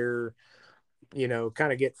run here,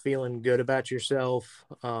 kind of get feeling good about yourself,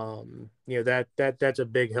 that's a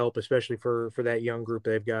big help, especially for that young group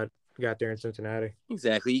they've got there in Cincinnati.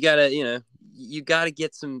 Exactly. You gotta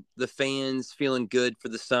get the fans feeling good for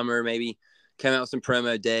the summer, maybe come out with some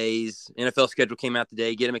promo days. NFL schedule came out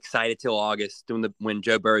today. Get them excited till August when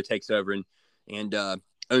Joe Burrow takes over and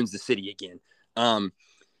owns the city again.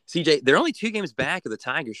 CJ, they're only 2 games back of the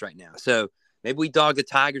Tigers right now. So maybe we dog the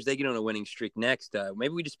Tigers. They get on a winning streak next.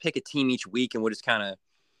 Maybe we just pick a team each week and we'll just kind of,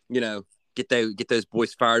 get those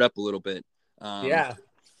boys fired up a little bit. Yeah.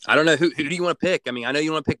 I don't know. Who do you want to pick? I mean, I know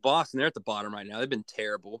you want to pick Boston. They're at the bottom right now. They've been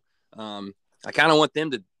terrible. I kind of want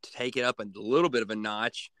them to take it up a little bit of a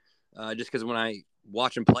notch just because when I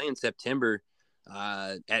watch them play in September,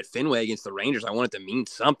 at Fenway against the Rangers. I want it to mean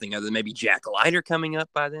something other than maybe Jack Leiter coming up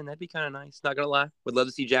by then. That'd be kind of nice. Not going to lie. Would love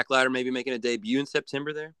to see Jack Leiter maybe making a debut in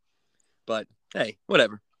September there. But, hey,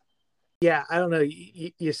 whatever. Yeah, I don't know.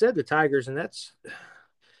 You said the Tigers, and that's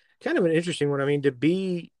kind of an interesting one. I mean, to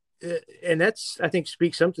be and that's I think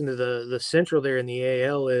speaks something to the Central there in the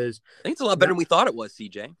AL is I think it's a lot better than we thought it was,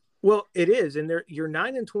 CJ. Well, it is, and you're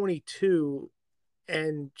 9-22,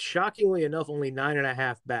 and shockingly enough, only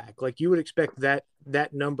 9.5 back. Like you would expect that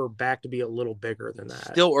number back to be a little bigger than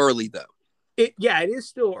that. Still early though. It is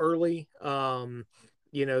still early.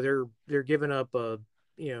 They're giving up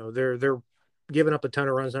they're giving up a ton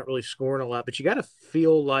of runs, not really scoring a lot, but you got to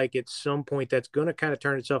feel like at some point that's going to kind of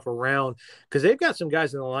turn itself around because they've got some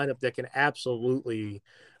guys in the lineup that can absolutely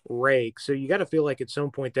rake. So you got to feel like at some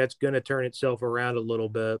point that's going to turn itself around a little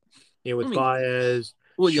bit, with Baez.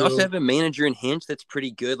 Well, you also have a manager in Hinch that's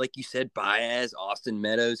pretty good. Like you said, Baez, Austin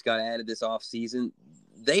Meadows got added this offseason.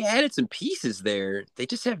 They added some pieces there. They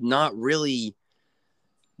just have not really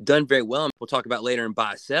done very well. We'll talk about later in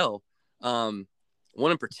buy sell.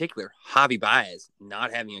 One in particular, Javi Baez,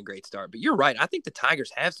 not having a great start. But you're right. I think the Tigers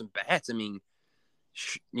have some bats. I mean,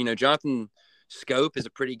 Jonathan Scope is a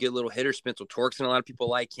pretty good little hitter. Spencer Torkelson, a lot of people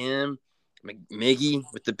like him. Miggy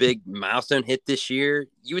with the big milestone hit this year.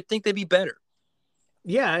 You would think they'd be better.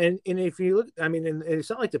 Yeah, and if you look, I mean, and it's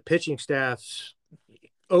not like the pitching staff's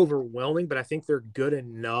overwhelming, but I think they're good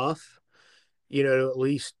enough, to at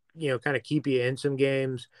least, kind of keep you in some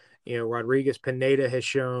games. Rodriguez, Pineda has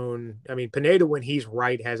shown. I mean, Pineda, when he's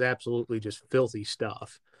right, has absolutely just filthy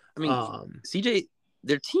stuff. I mean, CJ,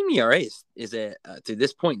 their team ERA is at to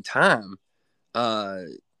this point in time,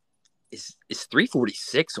 is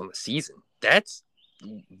 3.46 on the season. That's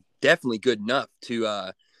definitely good enough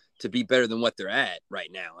to be better than what they're at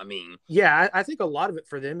right now. I mean, yeah, I think a lot of it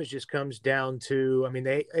for them just comes down to, I mean,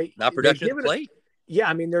 they not production at the plate. Yeah,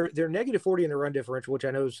 I mean, they're -40 in the run differential, which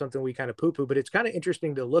I know is something we kind of poo-poo, but it's kind of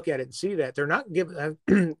interesting to look at it and see that they're not giving,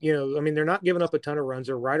 they're not giving up a ton of runs.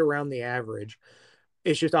 They're right around the average.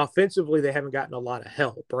 It's just offensively, they haven't gotten a lot of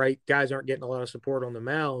help, right? Guys aren't getting a lot of support on the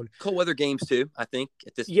mound. Cold weather games too, I think,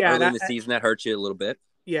 at this early in the season, that hurts you a little bit.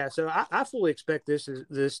 Yeah, so I fully expect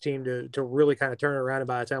this team to really kind of turn it around. And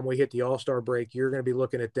by the time we hit the All-Star break, you're going to be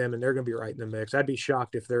looking at them, and they're going to be right in the mix. I'd be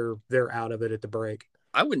shocked if they're out of it at the break.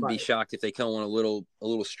 I wouldn't be shocked if they come on a little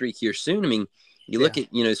streak here soon. I mean, you look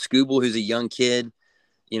at Skubal, who's a young kid,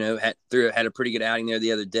 had a pretty good outing there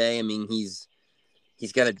the other day. I mean, he's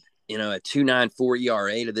got a 2.94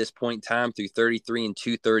 ERA to this point in time through 33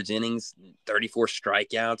 2/3 innings, 34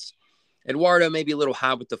 strikeouts. Eduardo may be a little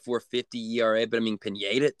high with the 4.50 ERA, but I mean,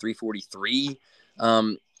 Pineda at 3.43.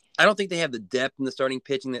 I don't think they have the depth in the starting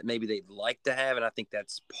pitching that maybe they'd like to have, and I think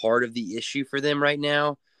that's part of the issue for them right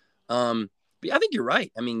now. But I think you're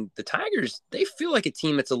right. I mean, the Tigers, they feel like a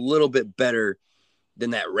team that's a little bit better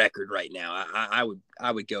than that record right now. I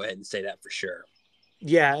would go ahead and say that for sure.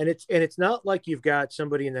 Yeah, and it's not like you've got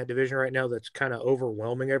somebody in that division right now that's kind of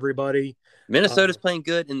overwhelming everybody. Minnesota's playing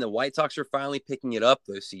good, and the White Sox are finally picking it up,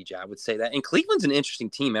 though, CJ. I would say that. And Cleveland's an interesting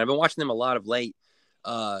team, man. I've been watching them a lot of late,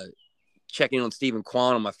 checking on Stephen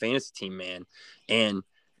Kwan on my fantasy team, man. And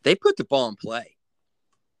they put the ball in play.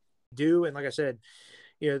 And like I said,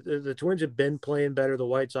 the Twins have been playing better. The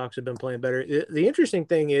White Sox have been playing better. The interesting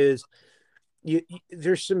thing is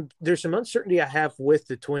there's some uncertainty I have with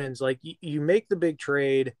the Twins. Like you make the big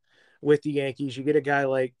trade with the Yankees, you get a guy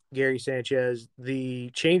like Gary Sanchez.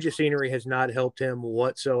 The change of scenery has not helped him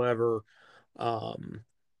whatsoever.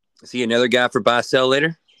 See another guy for buy sell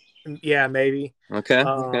later? Yeah, maybe. Okay.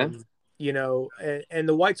 And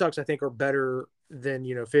the White Sox I think are better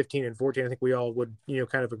than 15 and 14. I think we all would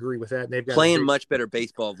kind of agree with that. And they've got playing much better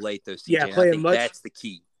baseball of late though, CJ. Yeah, that's the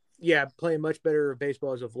key. Yeah, playing much better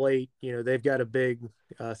baseball as of late. They've got a big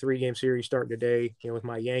 3-game series starting today, with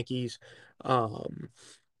my Yankees. The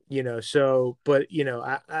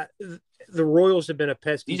Royals have been a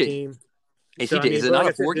pesky team. Hey, CJ, is it not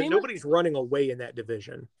a 4-gamer? Nobody's running away in that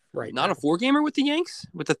division right now. Not a 4-gamer with the Yanks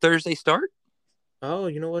with the Thursday start? Oh,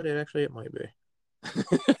 you know what? It might be.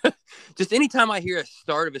 Just anytime I hear a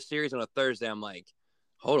start of a series on a Thursday, I'm like,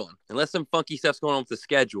 hold on. Unless some funky stuff's going on with the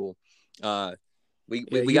schedule, we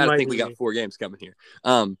got to think we got 4 games coming here.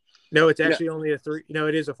 No, it's actually only a 3. No,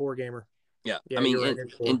 it is a 4-gamer. Yeah, I mean,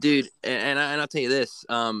 and dude, and I'll tell you this,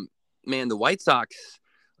 man, the White Sox,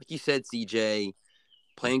 like you said, CJ,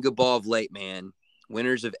 playing good ball of late, man.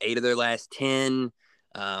 Winners of 8 of their last 10,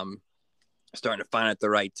 starting to find at the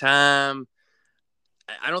right time.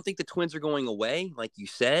 I don't think the Twins are going away, like you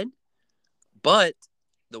said, but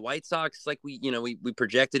the White Sox, like we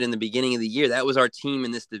projected in the beginning of the year, that was our team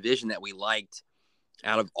in this division that we liked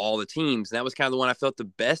out of all the teams. And that was kind of the one I felt the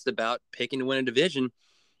best about picking to win a division.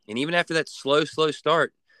 And even after that slow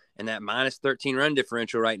start and that minus 13 run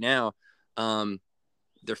differential right now,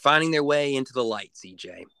 they're finding their way into the light,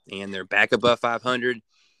 CJ. And they're back above 500,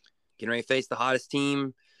 getting ready to face the hottest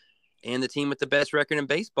team and the team with the best record in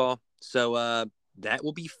baseball. So that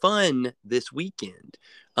will be fun this weekend.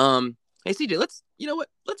 Hey, CJ,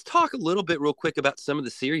 let's talk a little bit real quick about some of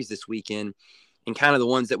the series this weekend and kind of the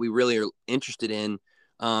ones that we really are interested in.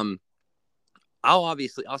 I'll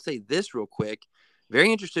say this real quick.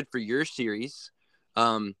 Very interested for your series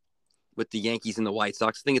with the Yankees and the White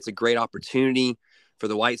Sox. I think it's a great opportunity for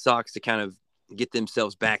the White Sox to kind of get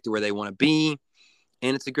themselves back to where they want to be.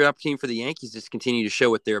 And it's a good opportunity for the Yankees to continue to show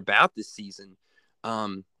what they're about this season.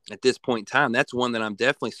 At this point in time, that's one that I'm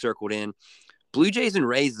definitely circled in. Blue Jays and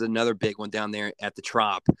Rays is another big one down there at the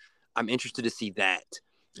Trop. I'm interested to see that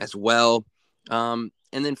as well. And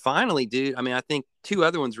then finally, dude, I mean, I think two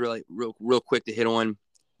other ones really real quick to hit on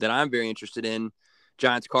that I'm very interested in.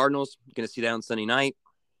 Giants Cardinals, going to see that on Sunday night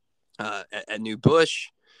at New Busch.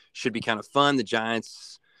 Should be kind of fun. The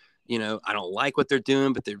Giants, I don't like what they're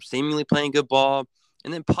doing, but they're seemingly playing good ball.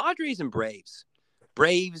 And then Padres and Braves.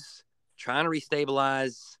 Braves trying to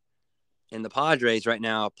restabilize, and the Padres right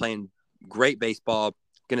now playing great baseball.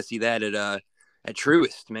 Going to see that at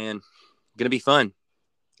Truist, man. Going to be fun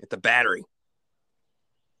at the Battery.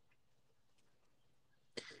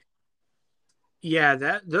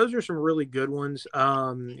 Yeah, those are some really good ones.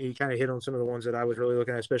 You kind of hit on some of the ones that I was really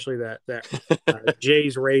looking at, especially that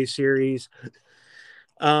Jays Rays series.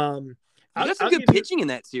 You got some good pitching in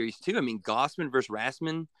that series too. I mean, Gausman versus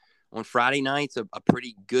Rasmussen on Friday night's a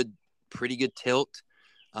pretty good tilt.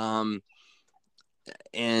 And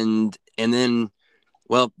then,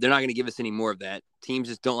 well, they're not going to give us any more of that. Teams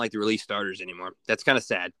just don't like to release starters anymore. That's kind of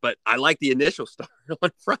sad, but I like the initial start on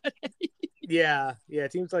Friday. Yeah.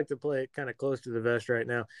 Teams like to play it kind of close to the vest right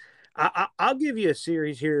now. I'll give you a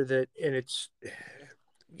series here and it's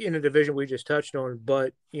in a division we just touched on,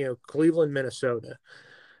 but Cleveland, Minnesota.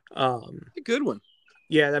 A good one.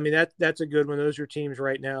 Yeah, I mean that's a good one. Those are teams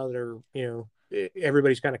right now that are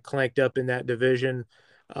everybody's kind of clanked up in that division.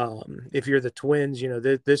 If you're the Twins,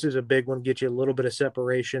 this is a big one. Get you a little bit of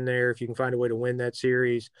separation there if you can find a way to win that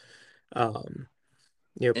series. Pitching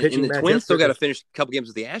and the Twins still got to finish a couple games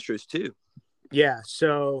with the Astros too. Yeah,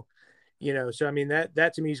 so I mean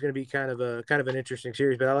that to me is going to be kind of an interesting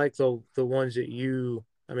series. But I like the ones that you,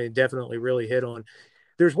 I mean, definitely really hit on.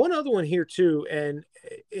 There's one other one here too, and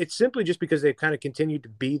it's simply just because they've kind of continued to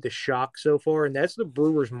be the shock so far, and that's the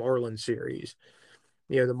Brewers Marlins series.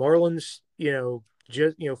 The Marlins,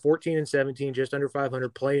 just 14 and 17, just under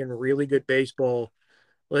 500, playing really good baseball.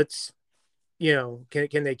 Let's, can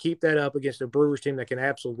they keep that up against a Brewers team that can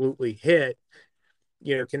absolutely hit?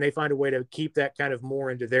 Can they find a way to keep that kind of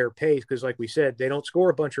more into their pace? Because, like we said, they don't score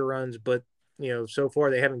a bunch of runs, but so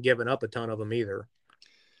far they haven't given up a ton of them either.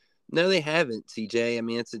 No, they haven't, CJ. I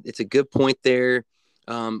mean, it's a good point there.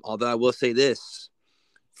 Although I will say this: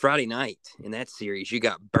 Friday night in that series, you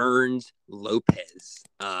got Burns Lopez.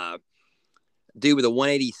 Dude with a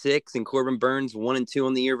 186 and Corbin Burns 1-2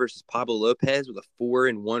 on the year versus Pablo Lopez with a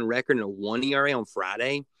 4-1 record and a 1 ERA on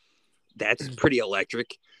Friday. That's pretty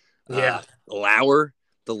electric. Yeah. Lauer,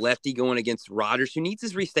 the lefty, going against Rogers, who needs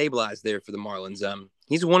his restabilize there for the Marlins.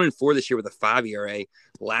 He's 1-4 this year with a 5 ERA.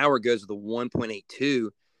 Lauer goes with a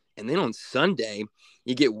 1.82. And then on Sunday,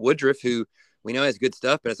 you get Woodruff, who we know has good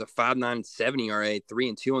stuff, but has a 5.97 ERA,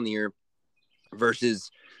 3-2 on the year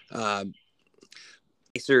versus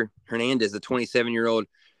Acer Hernandez, the 27-year-old,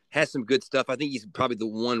 has some good stuff. I think he's probably the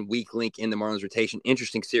one weak link in the Marlins rotation.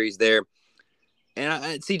 Interesting series there.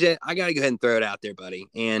 And CJ, I got to go ahead and throw it out there, buddy.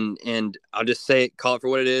 And I'll just say it, call it for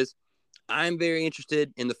what it is. I'm very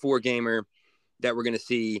interested in the 4-gamer that we're going to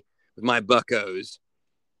see with my Buccos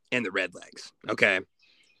and the Redlegs. Okay.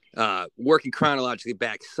 Working chronologically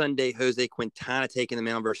back, Sunday, Jose Quintana taking the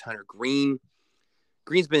mound versus Hunter Green.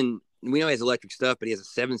 Green's been, we know he has electric stuff, but he has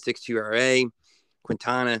a 7.62 ERA.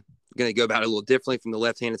 Quintana going to go about it a little differently from the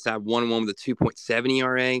left-handed side, 1-1 with a 2.7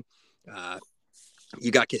 ERA. You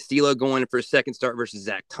got Castillo going for a second start versus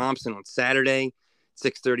Zach Thompson on Saturday,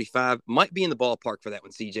 6:35. Might be in the ballpark for that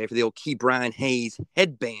one, CJ, for the old Key Brian Hayes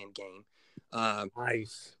headband game.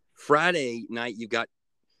 Nice. Friday night, you've got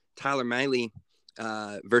Tyler Miley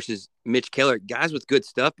versus Mitch Keller. Guys with good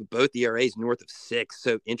stuff, but both ERAs north of 6.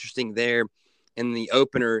 So interesting there. In the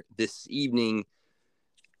opener this evening,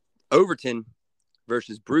 Overton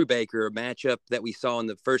versus Brubaker, a matchup that we saw in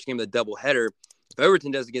the first game of the doubleheader. If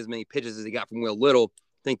Overton doesn't get as many pitches as he got from Will Little,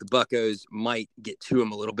 I think the Buccos might get to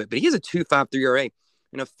him a little bit. But he has a 2.53 ERA.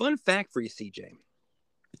 And a fun fact for you, CJ.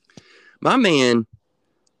 My man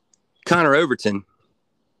Connor Overton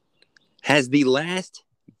has the last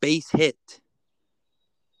base hit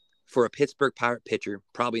for a Pittsburgh Pirate pitcher,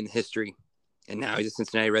 probably in the history, and now he's a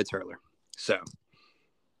Cincinnati Reds hurler. So,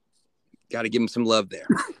 got to give him some love there.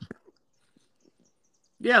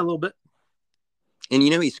 Yeah, a little bit. And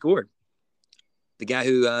he scored. The guy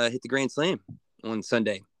who hit the grand slam on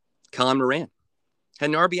Sunday, Colin Moran, had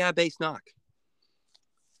an RBI base knock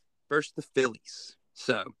versus the Phillies.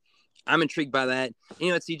 So, I'm intrigued by that. You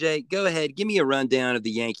know what, CJ? Go ahead. Give me a rundown of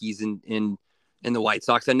the Yankees and the White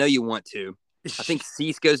Sox. I know you want to. I think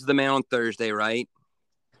Cease goes to the mound on Thursday, right?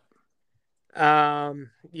 Yeah.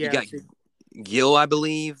 You got Gill, I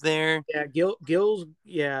believe, there. Yeah, Gill's.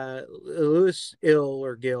 Yeah, Lewis Ill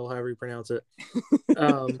or Gill, however you pronounce it.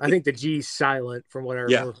 I think the G's silent from what I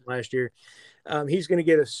remember from last year. He's going to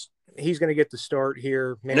get the start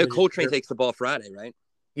here. I know Coltrane takes the ball Friday, right?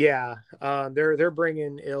 Yeah, they're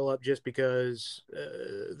bringing Ill up just because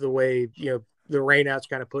the way the rainouts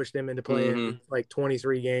kind of pushed them into playing like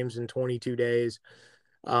 23 games in 22 days.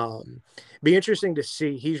 Be interesting to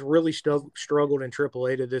see. He's really struggled in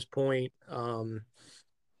AAA to this point. So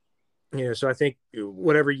I think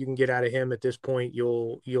whatever you can get out of him at this point,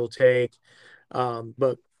 you'll take.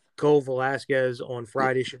 But Cole Velasquez on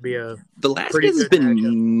Friday should be Velasquez has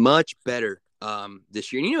been much better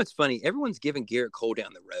this year. And it's funny. Everyone's giving Garrett Cole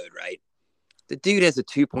down the road, right? The dude has a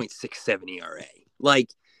 2.67 ERA.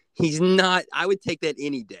 Like, he's not – I would take that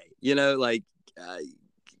any day.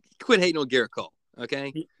 Quit hating on Garrett Cole,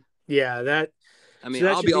 okay? Yeah, that –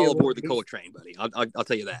 I'll be all aboard the Cole train, buddy. I'll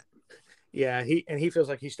tell you that. Yeah, he feels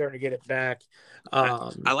like he's starting to get it back.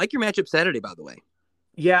 I like your matchup Saturday, by the way.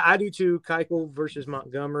 Yeah, I do too. Keuchel versus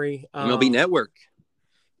Montgomery. MLB Network.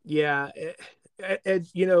 Yeah, I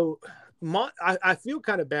feel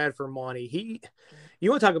kind of bad for Monty. You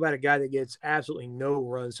want to talk about a guy that gets absolutely no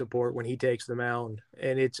run support when he takes the mound,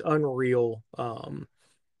 and it's unreal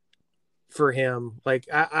for him. Like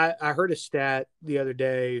I heard a stat the other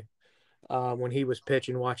day when he was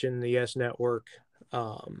pitching, watching the Yes Network,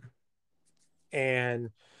 and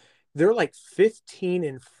they're like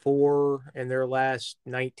 15-4 in their last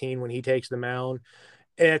 19 when he takes the mound.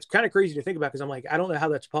 And it's kind of crazy to think about because I'm like, I don't know how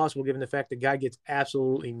that's possible given the fact the guy gets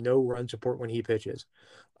absolutely no run support when he pitches.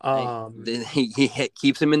 Then he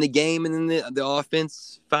keeps him in the game, and then the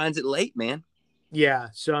offense finds it late, man. Yeah.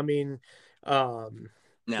 So, Sunday.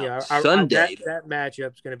 That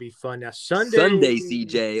matchup's going to be fun. Now, Sunday,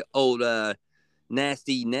 CJ, old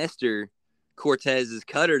nasty Nestor Cortez's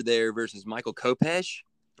cutter there versus Michael Kopech.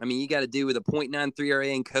 You got to do with a .93 ERA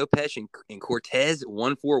in Kopech and Cortez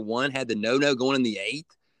 1.41 had the no going in the 8th.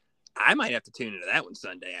 I might have to tune into that one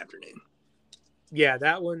Sunday afternoon. Yeah,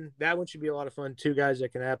 that one should be a lot of fun. Two guys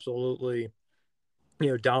that can absolutely,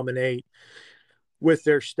 dominate with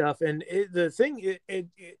their stuff. And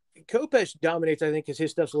Kopech dominates, I think, because his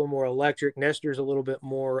stuff's a little more electric. Nestor's a little bit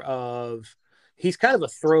more of. He's kind of a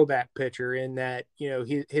throwback pitcher in that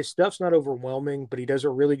his stuff's not overwhelming, but he does a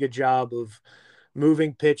really good job of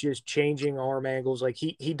moving pitches, changing arm angles. Like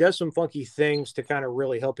he does some funky things to kind of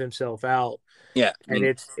really help himself out. Yeah. And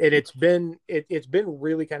it's been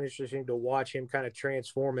really kind of interesting to watch him kind of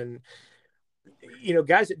transform, and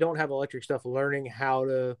guys that don't have electric stuff learning how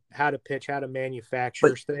to pitch, how to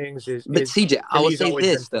manufacture things But CJ, I will say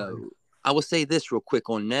this though. I will say this real quick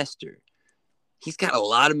on Nestor. He's got a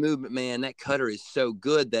lot of movement, man. That cutter is so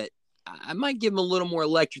good that I might give him a little more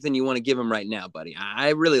electric than you want to give him right now, buddy. I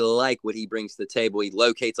really like what he brings to the table. He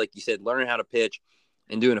locates, like you said, learning how to pitch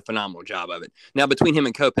and doing a phenomenal job of it. Now, between him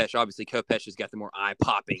and Kopech, obviously Kopech has got the more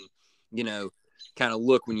eye-popping, kind of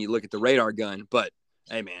look when you look at the radar gun. But,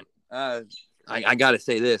 hey, man, I got to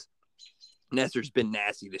say this. Nestor's been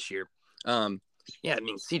nasty this year.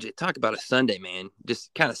 CJ, talk about a Sunday, man.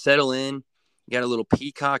 Just kind of settle in. You got a little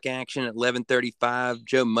peacock action at 11:35.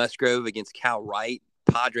 Joe Musgrove against Cal Wright.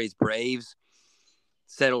 Padres Braves,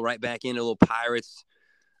 settle right back into a little Pirates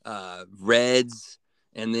Reds,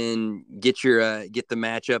 and then get the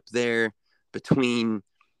matchup there between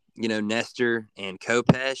Nestor and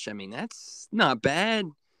Kopech. That's not bad.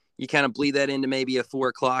 You kind of bleed that into maybe a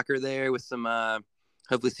 4 o'clocker there with some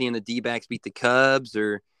hopefully seeing the D-backs beat the Cubs,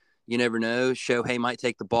 or you never know, Shohei might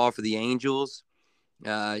take the ball for the Angels.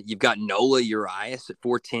 You've got Nola Urias at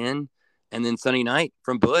 4:10. And then Sunday night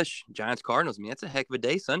from Busch, Giants-Cardinals. That's a heck of a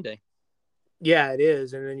day Sunday. Yeah, it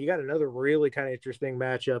is. And then you got another really kind of interesting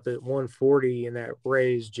matchup at 1:40 in that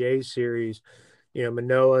Rays-Jays series.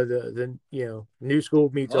 Manoah, the new school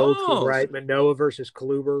meets old school, right? Manoah versus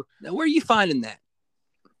Kluber. Now, where are you finding that?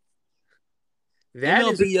 That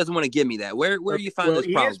is MLB doesn't want to give me that. Where do you find those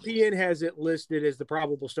probables? ESPN has it listed as the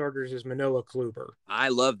probable starters as Manoah Kluber. I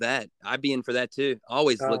love that. I'd be in for that too.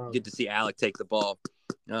 Always good to see Alec take the ball.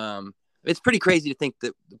 It's pretty crazy to think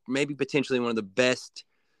that maybe potentially one of the best,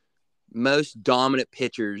 most dominant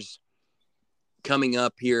pitchers coming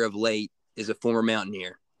up here of late is a former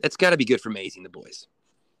Mountaineer. That's got to be good for Mazing the boys.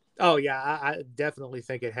 Oh yeah, I definitely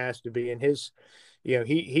think it has to be. And his,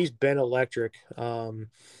 he's been electric.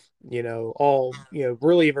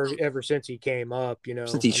 Really ever since he came up.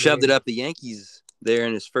 Since he shoved it up the Yankees there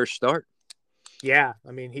in his first start. Yeah,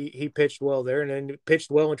 I mean he pitched well there, and then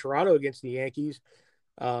pitched well in Toronto against the Yankees.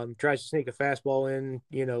 Tries to sneak a fastball in,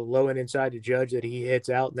 low and inside to Judge that he hits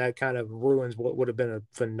out, and that kind of ruins what would have been a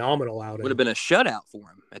phenomenal outing. Would have been a shutout for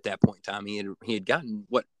him at that point in time. He had gotten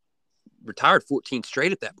retired 14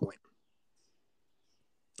 straight at that point.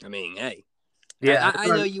 I mean, hey, yeah, I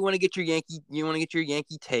know you want to get your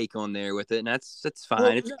Yankee take on there with it, and that's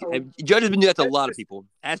fine. Well, Judge has been doing that to a lot of people.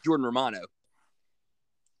 Ask Jordan Romano.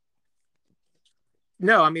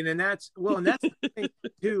 No, I mean, and that's the thing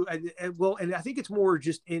too. And I think it's more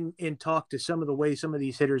just in talk to some of the way some of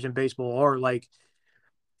these hitters in baseball are. Like,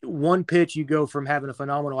 one pitch, you go from having a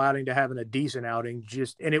phenomenal outing to having a decent outing.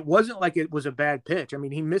 And it wasn't like it was a bad pitch. I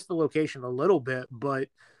mean, he missed the location a little bit, but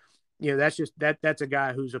that's just that's a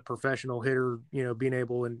guy who's a professional hitter. Being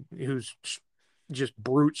able, and who's just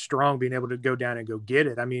brute strong, being able to go down and go get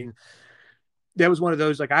it. I mean, that was one of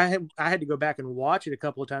those, like, I had to go back and watch it a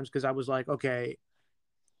couple of times because I was like, okay.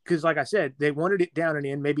 Because, like I said, they wanted it down and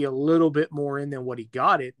in, maybe a little bit more in than what he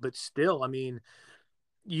got it. But still, I mean,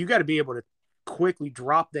 you got to be able to quickly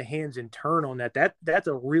drop the hands and turn on that. That's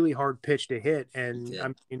a really hard pitch to hit. And, I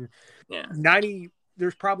mean, 90 –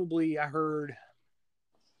 there's probably – I heard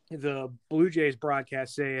the Blue Jays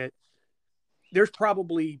broadcast say it. There's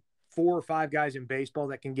probably 4 or 5 guys in baseball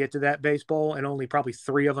that can get to that baseball, and only probably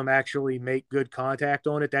 3 of them actually make good contact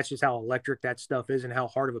on it. That's just how electric that stuff is and how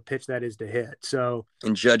hard of a pitch that is to hit. So,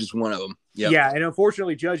 and Judge is one of them. Yep. Yeah, and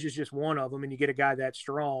unfortunately, Judge is just one of them, and you get a guy that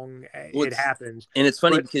strong, it happens. And it's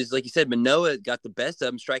funny because, like you said, Manoah got the best of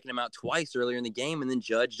him, striking him out twice earlier in the game, and then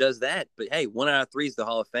Judge does that. But, hey, 1 out of 3 is the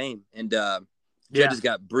Hall of Fame. And Judge has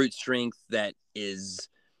got brute strength that is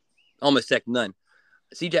almost second to none.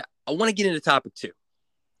 CJ, I want to get into topic 2.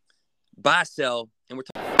 Buy, sell, and we're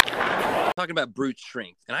talking about brute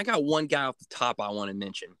strength. And I got one guy off the top I want to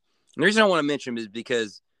mention. And the reason I want to mention him is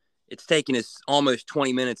because it's taken us almost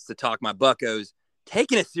 20 minutes to talk my Buccos.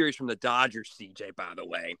 Taking a series from the Dodgers, CJ, by the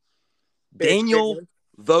way. Daniel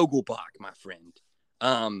Vogelbach, my friend.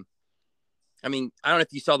 I mean, I don't know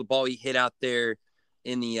if you saw the ball he hit out there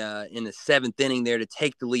in the 7th inning there to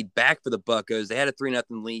take the lead back for the Buccos. They had a 3-0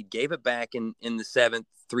 lead, gave it back in the 7th,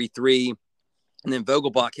 3-3. And then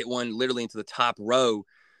Vogelbach hit one literally into the top row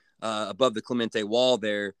above the Clemente wall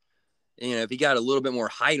there. And, if he got a little bit more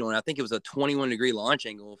height on it, I think it was a 21-degree launch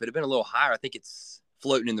angle. If it had been a little higher, I think it's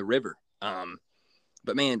floating in the river.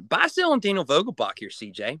 But, man, buy, sell on Daniel Vogelbach here,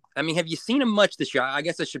 CJ. I mean, have you seen him much this year? I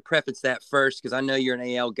guess I should preface that first because I know you're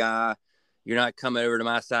an AL guy. You're not coming over to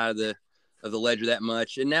my side of the ledger that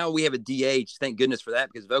much. And now we have a DH. Thank goodness for that,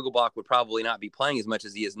 because Vogelbach would probably not be playing as much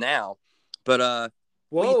as he is now. But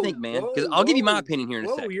what do you think, man? Because I'll give you my opinion here in a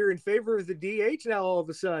second. You're in favor of the DH now all of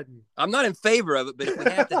a sudden. I'm not in favor of it, but if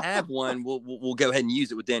we have to have one, we'll go ahead and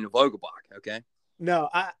use it with Daniel Vogelbach, okay? No,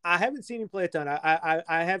 I haven't seen him play a ton.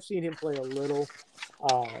 I have seen him play a little.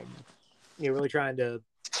 Really trying to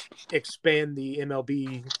expand the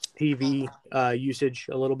MLB TV usage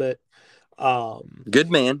a little bit.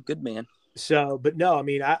 Good man. So, but no, I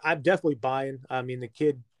mean, I'm definitely buying. I mean, the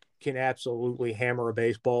kid can absolutely hammer a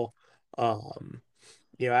baseball.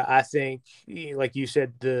 I think, like you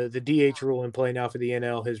said, the DH rule in play now for the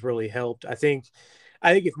NL has really helped. I think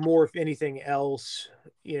if anything else,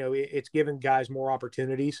 it's given guys more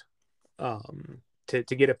opportunities to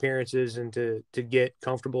get appearances and to get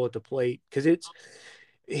comfortable at the plate, because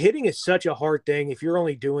hitting is such a hard thing. If you're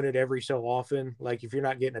only doing it every so often, like if you're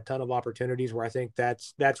not getting a ton of opportunities, where I think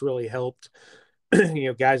that's really helped,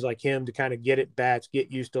 guys like him to kind of get at bats,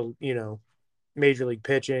 get used to, major league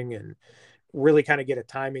pitching, and really kind of get a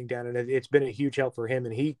timing down. And it's been a huge help for him,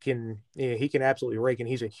 and he can absolutely rake. And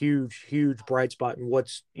he's a huge, huge bright spot in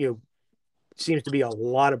what's, seems to be a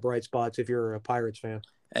lot of bright spots if you're a Pirates fan.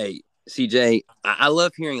 Hey, CJ, I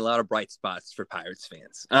love hearing a lot of bright spots for Pirates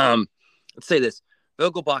fans. Let's say this.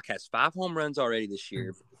 Vogelbach has 5 home runs already this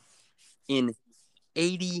year in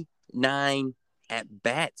 89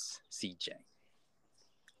 at-bats, CJ.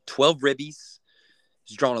 12 ribbies.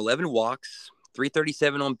 He's drawn 11 walks,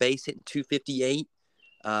 337 on base, hitting 258.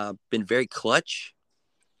 Been very clutch.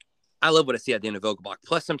 I love what I see at the end of Vogelbach.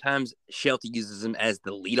 Plus, sometimes Shelty uses him as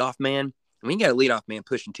the leadoff man. I mean, you got a leadoff man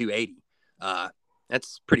pushing 280.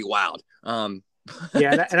 That's pretty wild.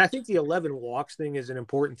 Yeah, and I think the 11 walks thing is an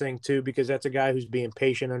important thing too, because that's a guy who's being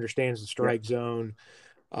patient, understands the strike zone.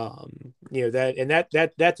 That's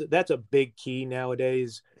a big key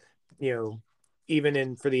nowadays.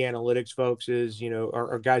 Even for the analytics folks is,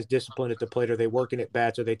 are guys disciplined at the plate? Are they working at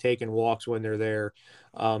bats? Are they taking walks when they're there?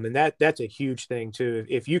 And that's a huge thing too.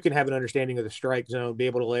 If you can have an understanding of the strike zone, be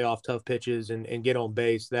able to lay off tough pitches and get on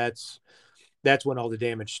base, that's when all the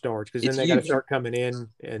damage starts, because then they got to start coming in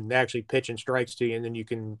and actually pitching strikes to you, and then you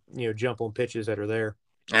can jump on pitches that are there.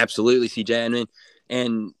 Absolutely, CJ,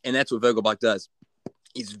 and that's what Vogelbach does.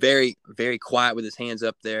 He's very, very quiet with his hands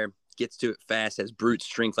up there, gets to it fast, has brute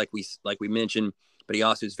strength like we mentioned, but he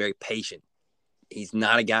also is very patient. He's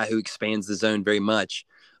not a guy who expands the zone very much,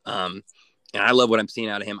 and I love what I'm seeing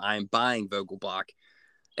out of him. I am buying Vogelbach.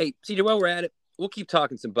 Hey, CJ, while we're at it, we'll keep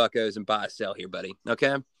talking some buckos and buy a sell here, buddy.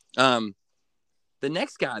 Okay. The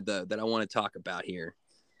next guy, though, that I want to talk about here,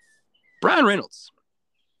 Bryan Reynolds,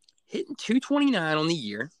 hitting 229 on the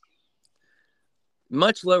year,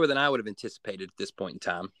 much lower than I would have anticipated at this point in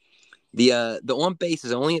time. The on base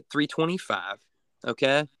is only at 325.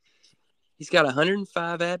 Okay, he's got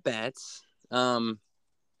 105 at bats.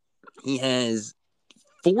 He has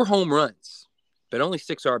 4 home runs, but only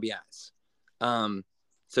 6 RBIs.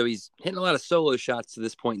 So he's hitting a lot of solo shots to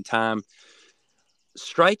this point in time.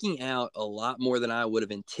 Striking out a lot more than I would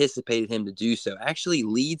have anticipated him to do so. Actually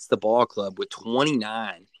leads the ball club with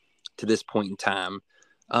 29 to this point in time.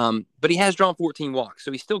 But he has drawn 14 walks,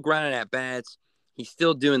 so he's still grinding at bats. He's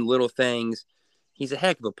still doing little things. He's a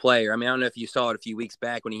heck of a player. I mean, I don't know if you saw it a few weeks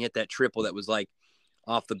back when he hit that triple that was like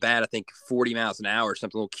off the bat, I think 40 miles an hour or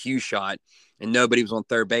something, a little cue shot, and nobody was on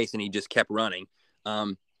third base, and he just kept running.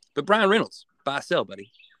 But Bryan Reynolds, buy sell,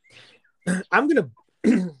 buddy. I'm gonna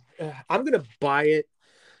buy it,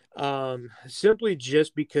 simply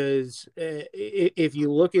just because if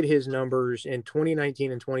you look at his numbers in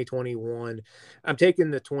 2019 and 2021, I'm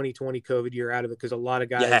taking the 2020 COVID year out of it because a lot of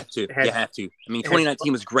guys you have to. I mean,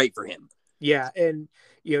 2019 was great for him. Yeah, and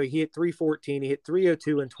he hit 314, he hit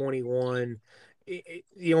 302 in 21.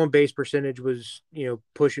 The on base percentage was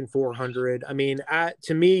pushing 400. I mean,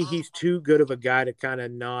 to me, he's too good of a guy to kind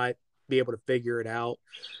of not be able to figure it out.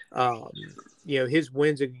 His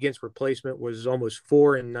wins against replacement was almost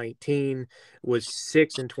 4 in 19, was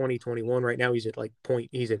 6 in 2021. Right now he's at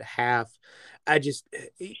he's at half.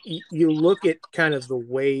 You look at kind of the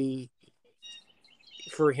way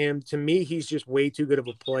for him, to me, he's just way too good of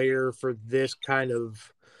a player for this kind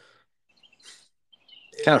of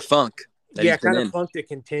funk. Funk to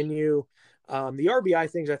continue. The RBI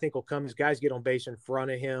things I think will come as guys get on base in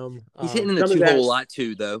front of him. He's hitting in the 2-hole a lot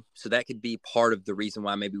too, though, so that could be part of the reason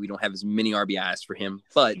why maybe we don't have as many RBIs for him.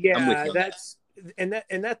 But yeah, I'm with you. That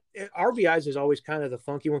RBIs is always kind of the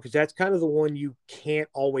funky one, because that's kind of the one you can't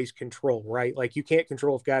always control, right? Like, you can't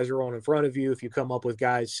control if guys are on in front of you, if you come up with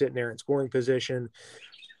guys sitting there in scoring position,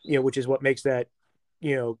 which is what makes that,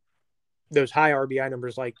 those high RBI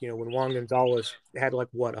numbers, like when Juan Gonzalez had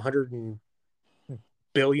 100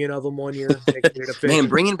 billion of them one year. Man,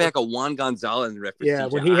 bringing back a Juan Gonzalez reference. Yeah,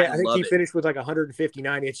 when I think he finished with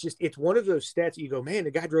 159. It's one of those stats you go, man,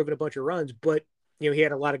 the guy drove in a bunch of runs, but he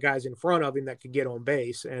had a lot of guys in front of him that could get on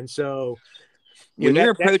base, and so when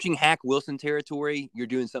you're approaching Hack Wilson territory, you're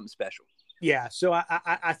doing something special. Yeah, so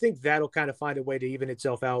I think that'll kind of find a way to even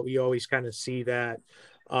itself out. You always kind of see that.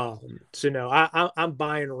 So no, I'm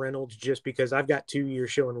buying Reynolds just because I've got 2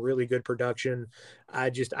 years showing really good production.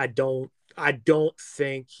 I don't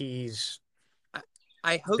think he's.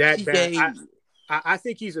 I hope that bad. I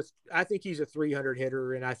think he's a 300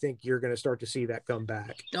 hitter, and I think you're going to start to see that come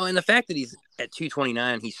back. No, and the fact that he's at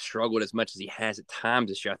 229, he's struggled as much as he has at times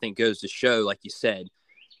this year, I think goes to show, like you said,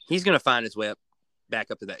 he's going to find his way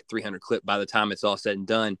back up to that 300 clip by the time it's all said and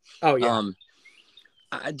done. Oh yeah.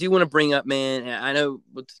 I do want to bring up, man. And I know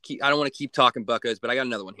I don't want to keep talking Buccos, but I got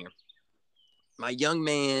another one here. My young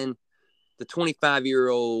man, the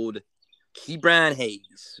 25-year-old Ke'Bryan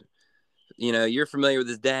Hayes. You're familiar with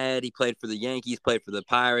his dad. He played for the Yankees, played for the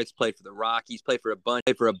Pirates, played for the Rockies, played for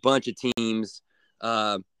a bunch of teams.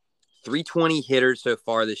 320 hitters so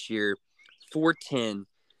far this year, 410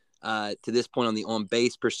 to this point on the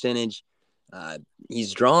on-base percentage.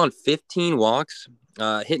 He's drawn 15 walks,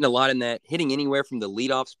 hitting a lot in that, hitting anywhere from the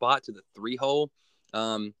leadoff spot to the 3-hole.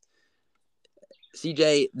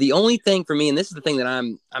 CJ, the only thing for me, and this is the thing that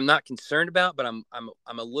I'm not concerned about, but I'm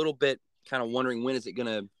a little bit kind of wondering, when is it going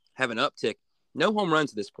to have an uptick? No home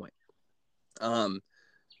runs at this point. But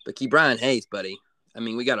Ke'Bryan Hayes, buddy, I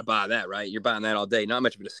mean, we got to buy that, right? You're buying that all day. Not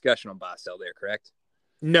much of a discussion on buy sell there, correct?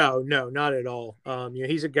 No, not at all.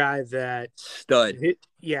 He's a guy that Stud.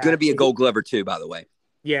 Going to be a Gold Glover too, by the way.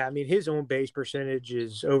 Yeah, I mean, his own base percentage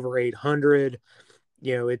is over 800.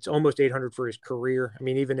 It's almost 800 for his career. I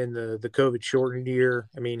mean, even in the COVID shortened year.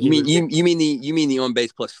 I mean, you mean the on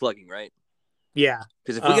base plus slugging, right? Yeah.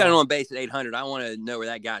 Because if we got an on base at 800, I want to know where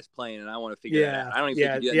that guy's playing, and I want to figure that out. I don't even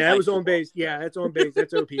think you do that. Yeah, it was on base. Yeah, that's on base.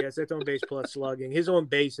 That's OPS. That's on base plus slugging. His on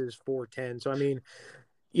base is 410. So I mean,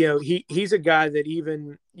 he's a guy that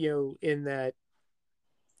even in that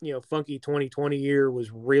funky 2020 year was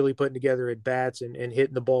really putting together at bats and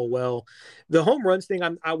hitting the ball well. The home runs thing,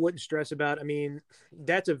 I wouldn't stress about. I mean,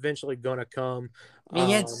 that's eventually going to come. I mean,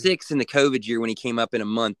 he had 6 in the COVID year when he came up in a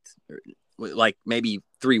month, like maybe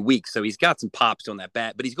 3 weeks. So he's got some pops on that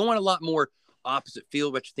bat, but he's going a lot more opposite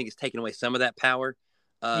field, which I think is taking away some of that power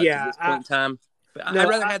at this point in time. But I'd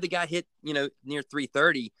rather have the guy hit, near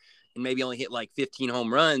 330 and maybe only hit like 15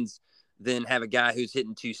 home runs than have a guy who's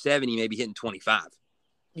hitting 270, maybe hitting 25.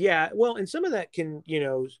 Yeah, well, and some of that can,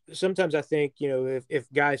 sometimes I think,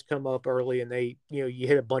 if guys come up early and they, you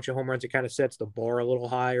hit a bunch of home runs, it kind of sets the bar a little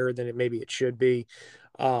higher than maybe it should be.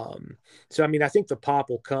 So, I mean, I think the pop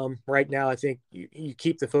will come. Right now, I think you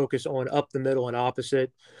keep the focus on up the middle and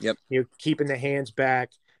opposite. Yep. Keeping the hands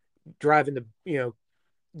back, driving the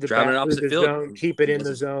driving opposite field, zone, keep it in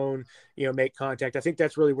the zone, make contact. I think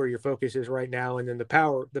that's really where your focus is right now. And then the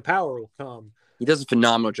power will come. He does a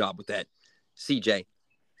phenomenal job with that. CJ.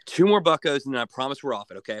 2 more buckos, and then I promise we're off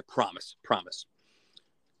it, okay? I promise.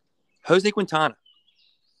 Jose Quintana.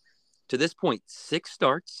 To this point, 6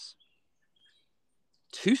 starts,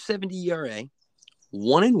 2.70 ERA,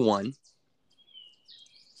 1-1,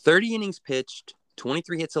 30 innings pitched,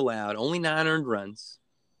 23 hits allowed, only 9 earned runs,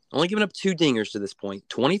 only given up 2 dingers to this point,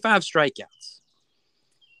 25 strikeouts.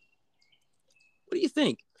 What do you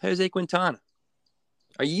think, Jose Quintana?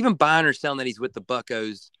 Are you even buying or selling that he's with the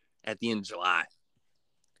Buccos at the end of July?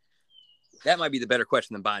 That might be the better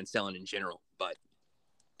question than buying and selling in general, but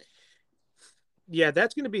yeah,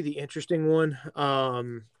 that's going to be the interesting one.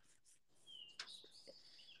 I'm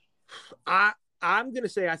going to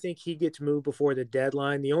say I think he gets moved before the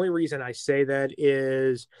deadline. The only reason I say that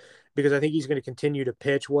is because I think he's going to continue to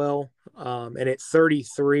pitch well. And at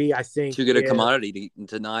 33, I think too good a commodity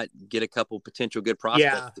to not get a couple potential good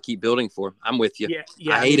prospects to keep building for. I'm with you.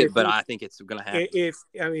 I hate it, but I think it's going to happen.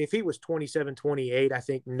 If he was 27, 28, I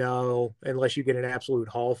think no, unless you get an absolute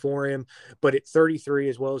haul for him. But at 33,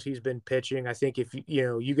 as well as he's been pitching, I think if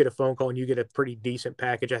you get a phone call and you get a pretty decent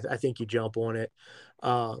package, I think you jump on it.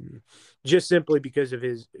 Just simply because of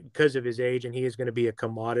his age, and he is going to be a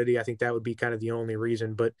commodity. I think that would be kind of the only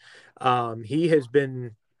reason. But he has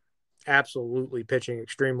been absolutely pitching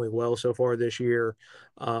extremely well so far this year.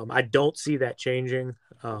 I don't see that changing.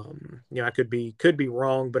 I could be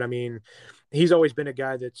wrong, but I mean, he's always been a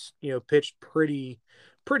guy that's, pitched pretty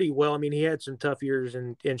well. I mean, he had some tough years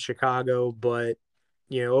in Chicago, but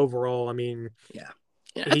overall, I mean, yeah,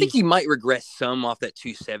 I think he might regress some off that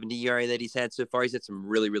 270 ERA that he's had so far. He's had some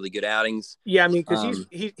really, really good outings. Yeah, I mean, because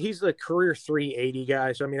he's the career 380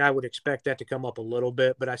 guy. So, I mean, I would expect that to come up a little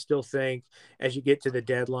bit. But I still think as you get to the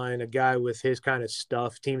deadline, a guy with his kind of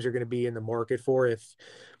stuff, teams are going to be in the market for if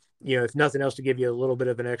nothing else, to give you a little bit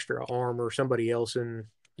of an extra arm or somebody else in,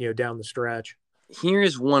 down the stretch.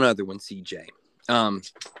 Here's one other one, CJ,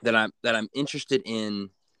 that I'm interested in,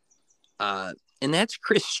 and that's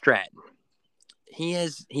Chris Stratton.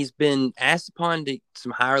 He's been asked upon to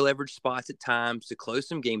some higher leverage spots at times to close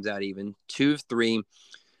some games out, even 2 of 3,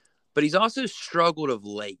 but he's also struggled of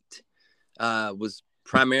late. Was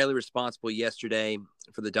primarily responsible yesterday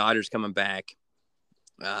for the Dodgers coming back.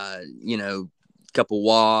 Couple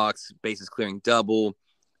walks, bases clearing double,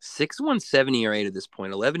 6.17 ERA to this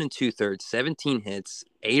point, 11 2/3, 17 hits,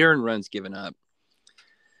 8 earned runs given up.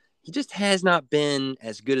 He just has not been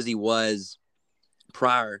as good as he was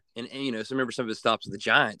prior. And so remember some of his stops with the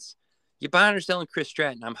Giants. You're buying or selling Chris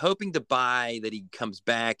Stratton. I'm hoping to buy that he comes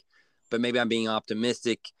back, but maybe I'm being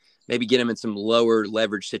optimistic. Maybe get him in some lower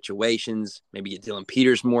leverage situations. Maybe get Dylan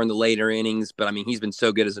Peters more in the later innings. But I mean, he's been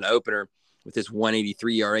so good as an opener with his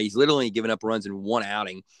 183 ERA. He's literally given up runs in 1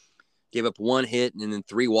 outing. Gave up 1 hit and then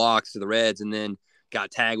 3 walks to the Reds, and then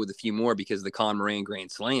got tagged with a few more because of the Con Moran grand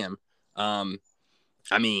slam.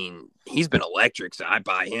 I mean, he's been electric, so I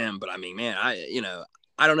buy him. But I mean, man, I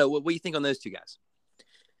don't know. What do you think on those 2 guys?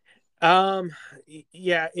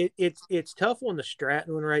 Yeah, it's tough on the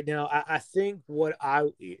Stratton one right now. I think what I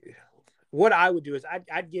would do is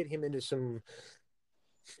I'd get him into some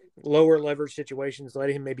lower leverage situations, let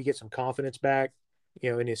him maybe get some confidence back,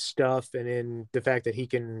 in his stuff and in the fact that he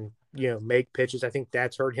can make pitches. I think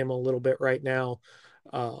that's hurt him a little bit right now.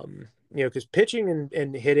 Because pitching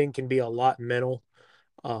and hitting can be a lot mental.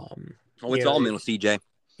 It's all mental, CJ.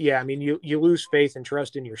 Yeah, I mean, you lose faith and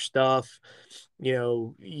trust in your stuff.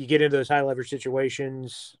 You get into those high leverage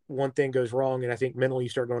situations, one thing goes wrong, and I think mentally you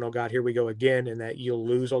start going, oh God, here we go again, and that you'll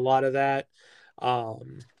lose a lot of that.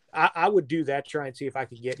 I would do that, try and see if I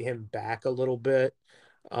could get him back a little bit.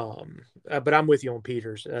 But I'm with you on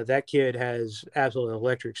Peters. That kid has absolutely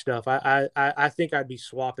electric stuff. I think I'd be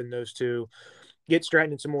swapping those two, get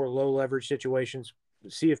Stratton in some more low leverage situations,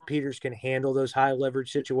 see if Peters can handle those high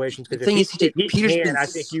leverage situations. Because if he can, I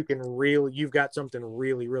think you've got something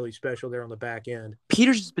really, really special there on the back end.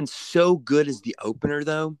 Peters has been so good as the opener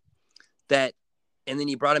though, and then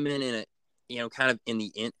you brought him in a, kind of in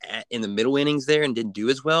the middle innings there and didn't do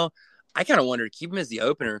as well. I kind of wonder, keep him as the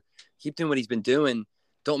opener, keep doing what he's been doing.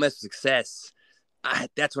 Don't mess with success.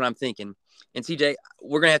 That's what I'm thinking. And CJ,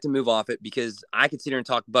 we're going to have to move off it because I could sit here and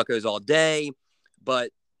talk Buccos all day, but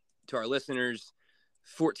to our listeners,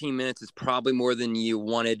 14 minutes is probably more than you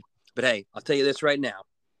wanted. But hey, I'll tell you this right now.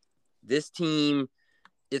 This team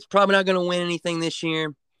is probably not going to win anything this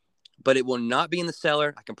year, but it will not be in the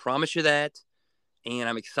cellar. I can promise you that. And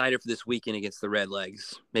I'm excited for this weekend against the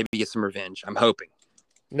Redlegs. Maybe get some revenge. I'm hoping.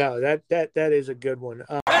 No, that is a good one.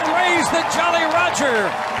 And raise the Jolly Roger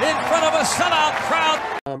in front of a sellout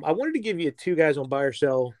crowd. I wanted to give you two guys on buy or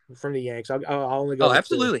sell from the Yanks. I'll only go. Oh,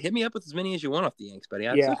 absolutely. Hit me up with as many as you want off the Yanks, buddy.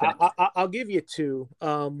 Yeah, okay. I'll give you two.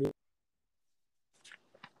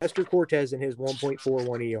 Nestor Cortes and his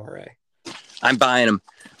 1.41 ERA. I'm buying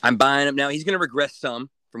him. Now, he's going to regress some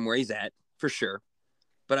from where he's at, for sure.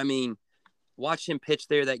 But, I mean, watch him pitch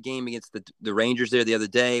there that game against the Rangers there the other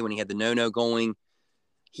day when he had the no-no going.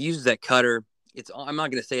 He uses that cutter. I'm not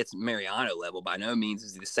going to say it's Mariano level. By no means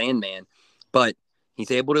is he the Sandman. But he's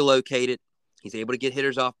able to locate it. He's able to get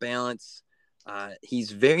hitters off balance.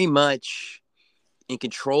 He's very much in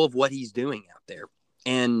control of what he's doing out there.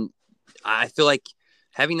 And I feel like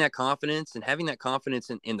having that confidence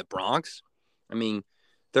in the Bronx, I mean,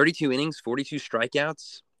 32 innings, 42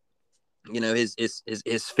 strikeouts.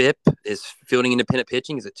 His FIP, his fielding independent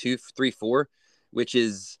pitching, is a 2.34, which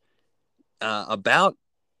is about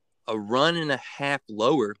a run and a half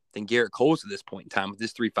lower than Garrett Cole's at this point in time with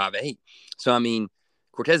this 3.58. So, I mean,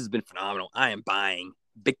 Cortes has been phenomenal. I am buying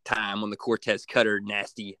big time on the Cortes cutter,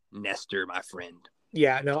 nasty Nestor, my friend.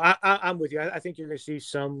 Yeah, no, I'm with you. I think you're going to see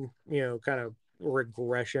some, kind of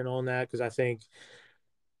regression on that because I think,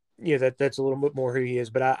 that's a little bit more who he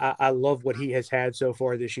is. But I love what he has had so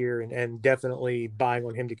far this year and definitely buying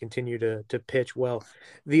on him to continue to pitch well.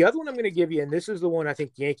 The other one I'm going to give you, and this is the one I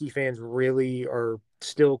think Yankee fans really are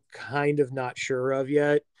still kind of not sure of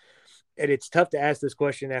yet. And it's tough to ask this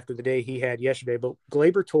question after the day he had yesterday, but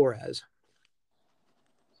Gleyber Torres.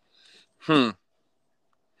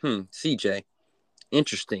 CJ.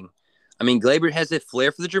 Interesting. I mean, Gleyber has a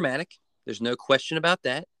flair for the dramatic. There's no question about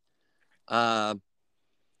that.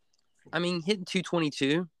 I mean, hitting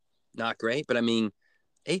 222, not great, but I mean,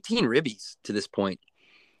 18 ribbies to this point.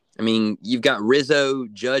 I mean, you've got Rizzo,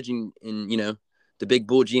 Judge, and the big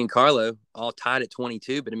bull Giancarlo all tied at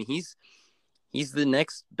 22. But I mean, he's the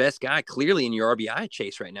next best guy clearly in your RBI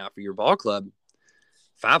chase right now for your ball club.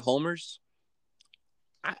 5 homers.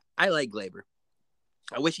 I like Gleyber.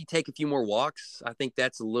 I wish he'd take a few more walks. I think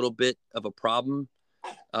that's a little bit of a problem.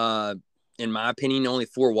 In my opinion, only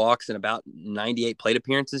 4 walks and about 98 plate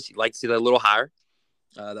appearances. You'd like to see that a little higher.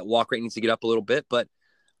 That walk rate needs to get up a little bit. But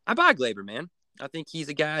I buy Gleyber, man. I think he's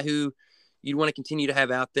a guy who you'd want to continue to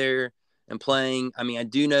have out there and playing. I mean, I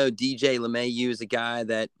do know DJ LeMahieu is a guy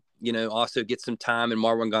that, also gets some time, and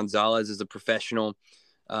Marwin Gonzalez is a professional.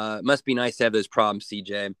 It must be nice to have those problems,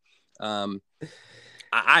 CJ. I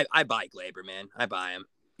buy Gleyber, man. I buy him.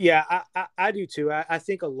 Yeah, I do too. I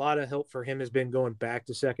think a lot of help for him has been going back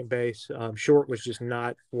to second base. Short was just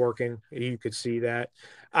not working. You could see that.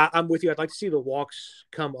 I'm with you. I'd like to see the walks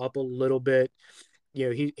come up a little bit.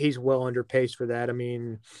 He's well under pace for that. I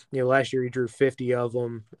mean, last year he drew 50 of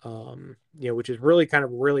them, which is really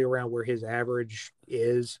around where his average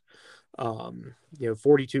is.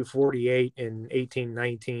 42, 48 and 18,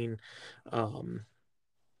 19.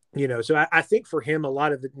 So I think for him, a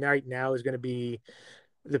lot of it right now is going to be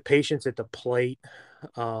the patience at the plate.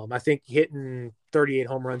 I think hitting 38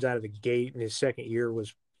 home runs out of the gate in his second year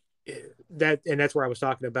was that, and that's where I was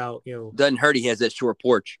talking about. Doesn't hurt. He has that short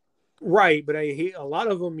porch, right? But a lot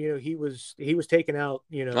of them, he was taking out.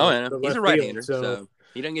 He's a right-hander, so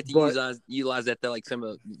he doesn't get to utilize that like some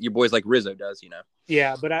of your boys like Rizzo does.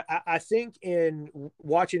 Yeah, but I think in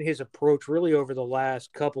watching his approach really over the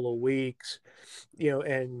last couple of weeks,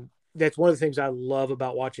 and that's one of the things I love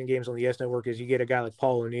about watching games on the Yes Network is you get a guy like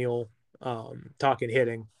Paul O'Neill talking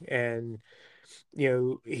hitting. And,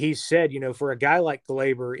 he said, for a guy like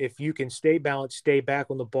Glaber, if you can stay balanced, stay back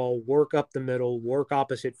on the ball, work up the middle, work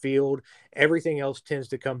opposite field, everything else tends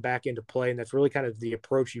to come back into play. And that's really kind of the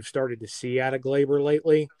approach you've started to see out of Glaber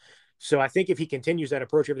lately. So I think if he continues that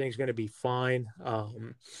approach, everything's going to be fine.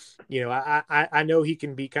 I know he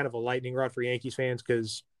can be kind of a lightning rod for Yankees fans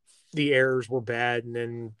because the errors were bad and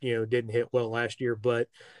then, didn't hit well last year. But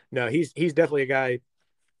no, he's definitely a guy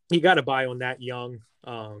you got to buy on that young.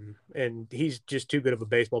 And he's just too good of a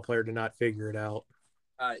baseball player to not figure it out.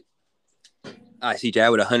 CJ, I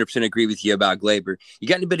would 100% agree with you about Glaber. You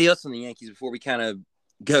got anybody else on the Yankees before we kind of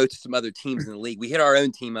go to some other teams in the league? We hit our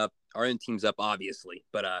own teams up, obviously,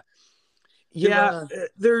 but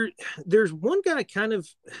there's one guy kind of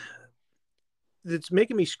that's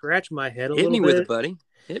making me scratch my head a little bit. Hit me with it, buddy.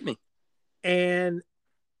 Hit me. And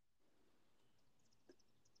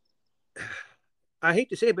I hate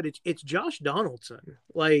to say it, but it's Josh Donaldson.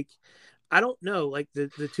 Like, I don't know, like the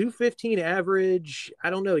 215 average,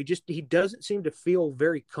 I don't know. He doesn't seem to feel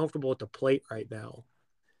very comfortable at the plate right now.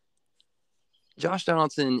 Josh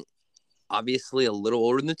Donaldson, obviously a little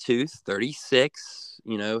older than the tooth, 36,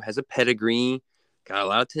 has a pedigree, got a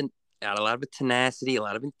lot of tenacity, a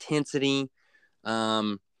lot of intensity.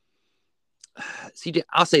 CJ,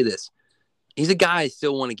 I'll say this. He's a guy I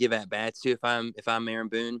still want to give at bats to if I'm Aaron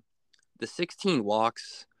Boone. The 16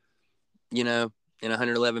 walks, in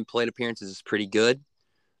 111 plate appearances is pretty good.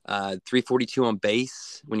 342 on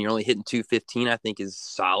base when you're only hitting 215, I think is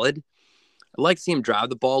solid. I'd like to see him drive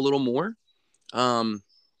the ball a little more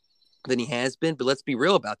than he has been. But let's be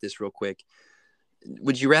real about this real quick.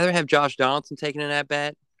 Would you rather have Josh Donaldson taking an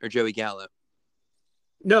at-bat or Joey Gallo?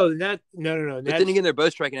 No. But then again, they're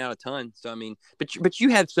both striking out a ton. So, I mean, but you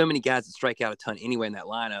have so many guys that strike out a ton anyway in that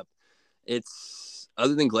lineup. It's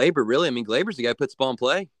other than Glaber, really. I mean, Glaber's the guy who puts the ball in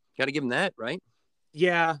play. Got to give him that, right?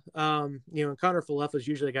 Yeah. And Connor Falefa is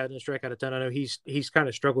usually a guy that doesn't strike out a ton. I know he's kind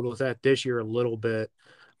of struggled with that this year a little bit.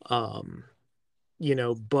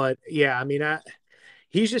 But yeah, I mean,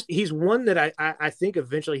 he's one that I think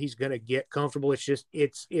eventually he's going to get comfortable. It's just,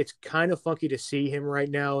 it's kind of funky to see him right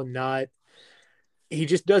now and he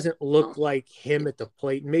just doesn't look like him at the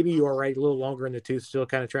plate. Maybe you are right, a little longer in the tooth, still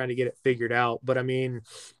kind of trying to get it figured out. But I mean,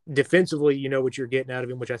 defensively, you know what you're getting out of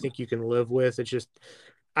him, which I think you can live with. It's just,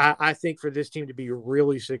 I think for this team to be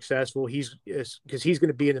really successful, because he's going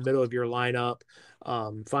to be in the middle of your lineup,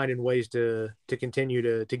 finding ways to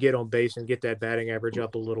continue to get on base and get that batting average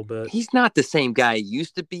up a little bit. He's not the same guy he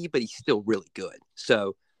used to be, but he's still really good.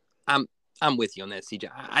 So I'm with you on that, CJ.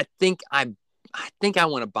 I think I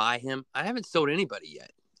want to buy him. I haven't sold anybody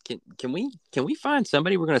yet. Can we find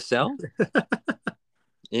somebody we're going to sell?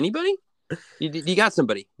 Anybody? You got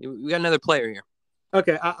somebody? We got another player here.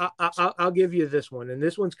 Okay, I'll give you this one, and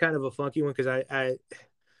this one's kind of a funky one because and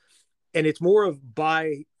it's more of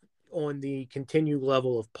buy on the continued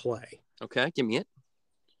level of play. Okay, give me it.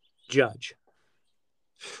 Judge.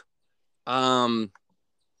 For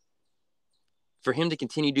him to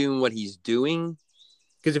continue doing what he's doing.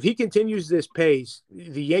 Because if he continues this pace,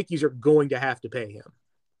 the Yankees are going to have to pay him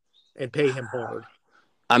and pay him hard.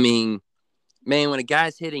 I mean, man, when a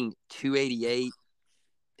guy's hitting 288,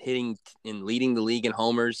 hitting and leading the league in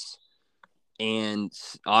homers, and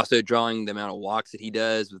also drawing the amount of walks that he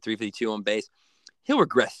does with 352 on base, he'll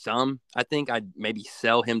regress some. I think I'd maybe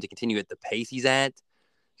sell him to continue at the pace he's at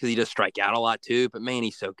because he does strike out a lot too. But, man,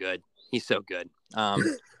 he's so good. He's so good.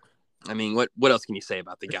 I mean, what else can you say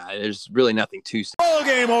about the guy? There's really nothing to say. Ball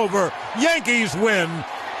game over. Yankees win.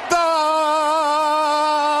 The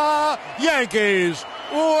Yankees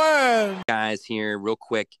win. Guys here, real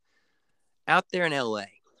quick. Out there in L.A.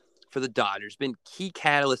 for the Dodgers, been key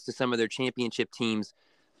catalysts to some of their championship teams,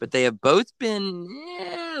 but they have both been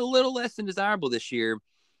a little less than desirable this year.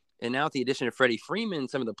 And now with the addition of Freddie Freeman,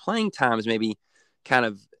 some of the playing times maybe kind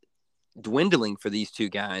of dwindling for these two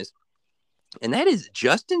guys. And that is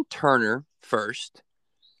Justin Turner first,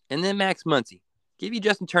 and then Max Muncy. Give you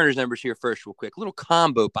Justin Turner's numbers here first real quick. A little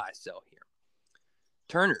combo buy-sell here.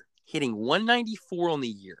 Turner hitting 194 on the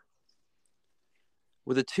year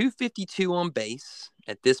with a 252 on base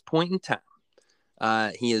at this point in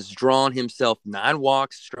time. He has drawn himself 9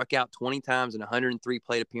 walks, struck out 20 times in 103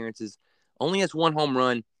 plate appearances, only has 1 home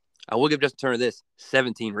run. I will give Justin Turner this,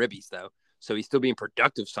 17 ribbies, though. So he's still being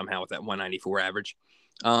productive somehow with that 194 average.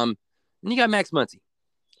 Then you got Max Muncy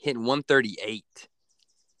hitting 138,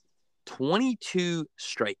 22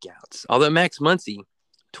 strikeouts. Although Max Muncy,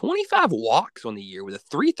 25 walks on the year with a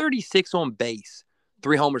 336 on base,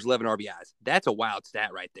 3 homers, 11 RBIs. That's a wild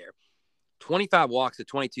stat right there. 25 walks to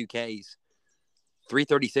 22 Ks,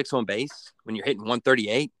 336 on base when you're hitting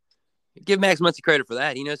 138. Give Max Muncy credit for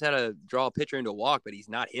that. He knows how to draw a pitcher into a walk, but he's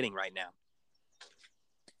not hitting right now.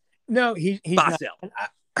 No, he's Buy,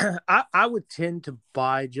 not. I would tend to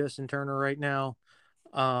buy Justin Turner right now.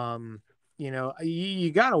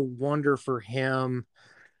 You got to wonder for him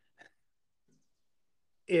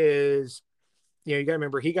is, you got to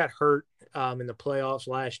remember he got hurt in the playoffs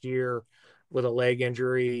last year with a leg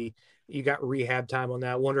injury. You got rehab time on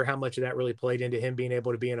that. Wonder how much of that really played into him being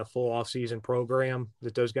able to be in a full off-season program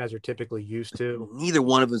that those guys are typically used to. Neither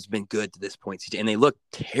one of them has been good to this point, CJ, and they looked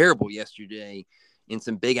terrible yesterday in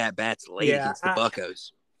some big at-bats late against the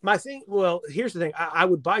Buccos. My thing, well, here's the thing. I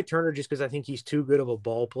would buy Turner just because I think he's too good of a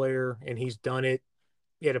ball player, and he's done it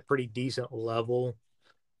at a pretty decent level.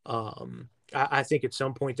 I think at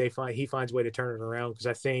some point he finds a way to turn it around because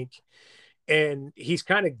I think – and he's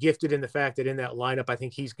kind of gifted in the fact that in that lineup, I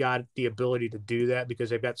think he's got the ability to do that because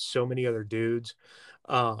they've got so many other dudes.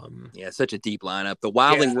 Such a deep lineup. The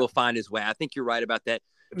Wildling will find his way. I think you're right about that.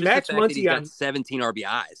 Just Max Muncy, he's got 17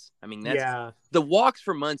 RBIs. I mean, that's the walks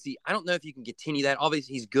for Muncy. I don't know if you can continue that.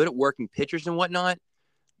 Obviously, he's good at working pitchers and whatnot,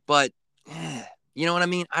 but you know what I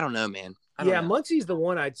mean? I don't know, man. Muncy's the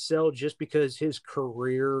one I'd sell just because his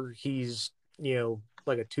career, he's,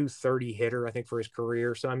 like a 230 hitter, I think, for his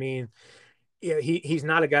career. So, I mean, he's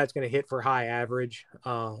not a guy that's going to hit for high average.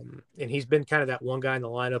 And he's been kind of that one guy in the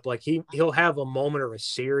lineup. Like he'll have a moment or a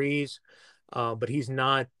series, but he's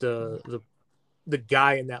not the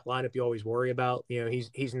guy in that lineup you always worry about.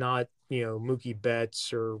 He's not, Mookie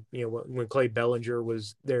Betts or, when Clay Bellinger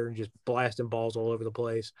was there and just blasting balls all over the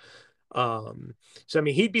place. So, I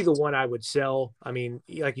mean, he'd be the one I would sell. I mean,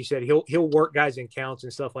 like you said, he'll work guys in counts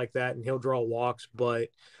and stuff like that, and he'll draw walks, but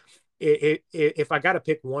if I got to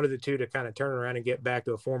pick one of the two to kind of turn around and get back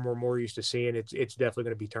to a form we're more used to seeing, it's definitely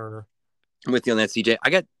going to be Turner. I'm with you on that, CJ. I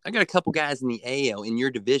got a couple guys in the AL in your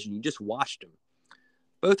division. You just watched them,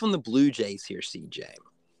 both on the Blue Jays here, CJ.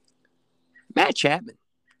 Matt Chapman,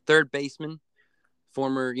 third baseman,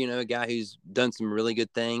 former, guy who's done some really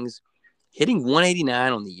good things, hitting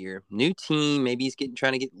 189 on the year. New team, maybe he's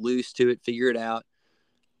trying to get loose to it, figure it out.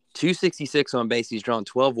 266 on base. He's drawn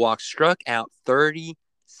 12 walks, struck out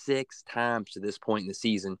 36 times to this point in the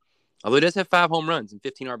season. Although he does have 5 home runs and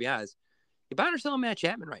 15 RBIs. You buying or selling Matt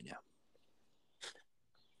Chapman right now?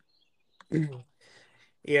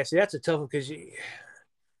 Yeah, see, that's a tough one because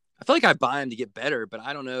I feel like I buy him to get better, but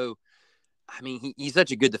I don't know. I mean, he's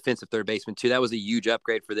such a good defensive third baseman, too. That was a huge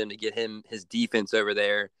upgrade for them to get his defense over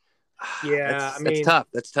there. Yeah, that's tough.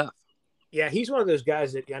 That's tough. Yeah, he's one of those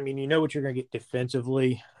guys that, I mean, you know what you're going to get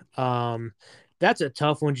defensively. That's a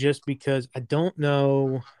tough one just because I don't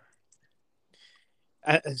know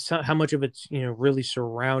how much of it's, really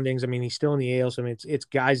surroundings. I mean, he's still in the AL, so I mean, it's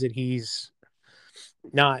guys that he's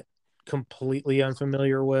not completely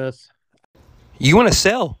unfamiliar with. You want to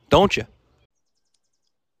sell, don't you?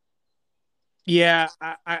 Yeah,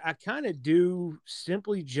 I kind of do,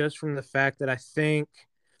 simply just from the fact that I think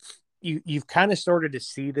you've kind of started to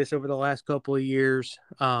see this over the last couple of years.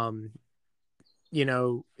 He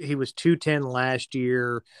was 210 last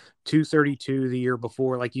year, 232 the year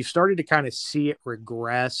before. Like, you've started to kind of see it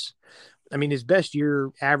regress. I mean, his best year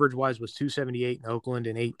average wise was 278 in Oakland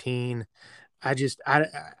in 18.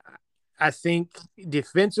 I think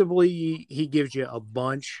defensively he gives you a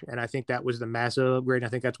bunch, and I think that was the massive upgrade. I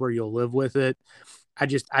think that's where you'll live with it. I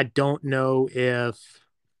don't know if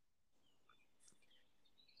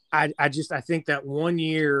I think that one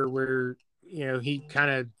year where, he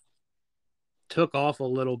kind of took off a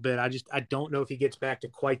little bit. I don't know if he gets back to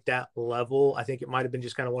quite that level. I think it might've been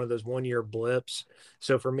just kind of one of those 1 year blips.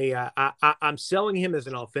 So for me, I'm selling him as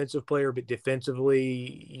an offensive player, but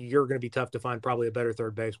defensively you're going to be tough to find probably a better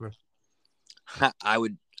third baseman. I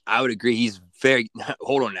would agree. He's very –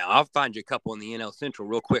 hold on now. I'll find you a couple in the NL Central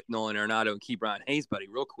real quick, Nolan Arenado and Key Brian Hayes, buddy,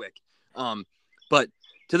 real quick. But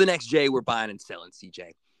to the next J, we're buying and selling,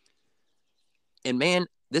 CJ. And, man,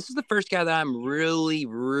 this is the first guy that I'm really,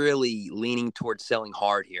 really leaning towards selling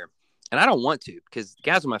hard here. And I don't want to because the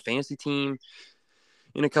guy's on my fantasy team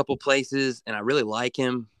in a couple places, and I really like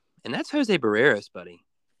him. And that's Jose Barreras, buddy.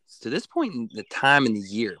 So to this point in the time in the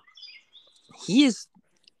year, he has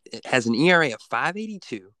an ERA of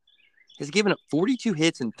 5.82, has given up 42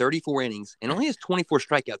 hits in 34 innings, and only has 24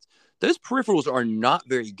 strikeouts. Those peripherals are not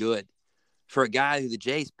very good for a guy who the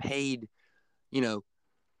Jays paid,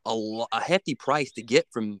 a hefty price to get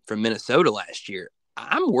from Minnesota last year.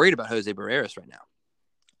 I'm worried about Jose Barreras right now.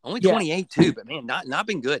 Only 28 too, but man, not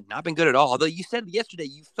been good. Not been good at all. Although you said yesterday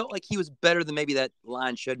you felt like he was better than maybe that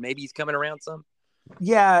line should. Maybe he's coming around some.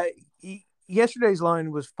 Yeah, yesterday's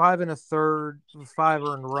line was 5 1/3 with 5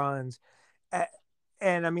 earned runs.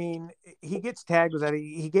 And I mean, he gets tagged with that.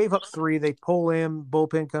 He gave up 3. They pull him.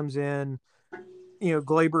 Bullpen comes in.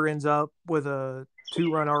 Glaber ends up with a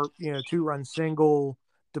 2-run single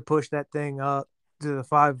to push that thing up to the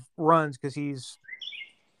 5 runs because he's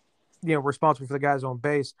responsible for the guys on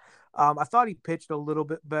base. I thought he pitched a little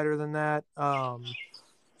bit better than that.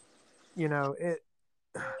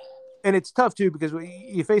 And it's tough too because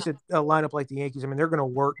you face a lineup like the Yankees. I mean, they're going to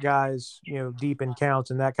work guys, deep in counts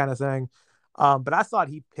and that kind of thing. But I thought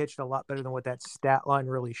he pitched a lot better than what that stat line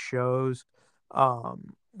really shows.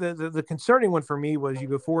 The concerning one for me was you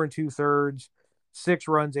go 4 2/3, 6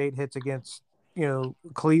 runs, 8 hits against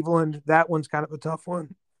Cleveland. That one's kind of a tough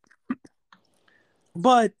one.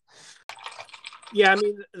 But yeah, I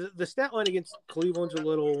mean the stat line against Cleveland's a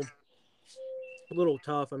little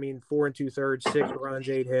tough. I mean 4 2/3, 6 runs,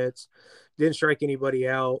 8 hits, didn't strike anybody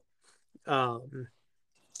out. And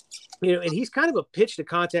he's kind of a pitch to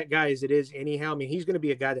contact guy as it is anyhow. I mean, he's going to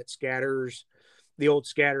be a guy that scatters, the old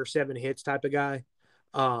scatter 7 hits type of guy.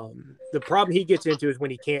 The problem he gets into is when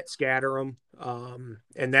he can't scatter them.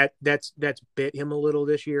 And that's bit him a little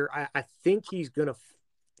this year. I think he's going to,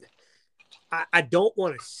 I don't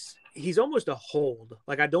want to, he's almost a hold.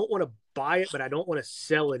 Like I don't want to buy it, but I don't want to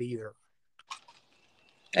sell it either.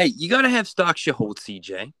 Hey, you got to have stocks you hold,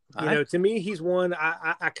 CJ. To me, he's one.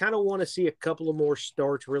 I kind of want to see a couple of more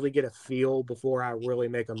starts, really get a feel before I really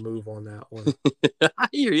make a move on that one. I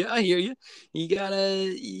hear you. You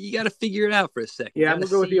gotta figure it out for a second. Yeah, I'm gonna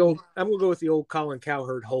go with the old Colin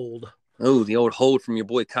Cowherd hold. Oh, the old hold from your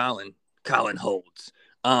boy Colin. Colin holds.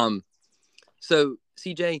 So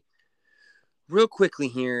CJ, real quickly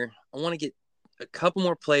here, I want to get a couple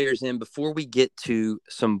more players in before we get to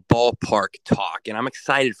some ballpark talk. And I'm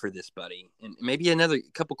excited for this, buddy. And maybe another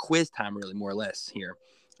couple quiz time, really, more or less here.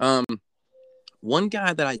 One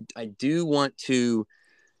guy that I do want to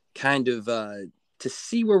kind of to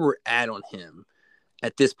see where we're at on him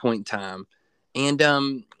at this point in time. And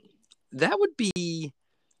that would be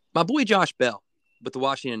my boy Josh Bell with the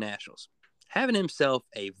Washington Nationals. Having himself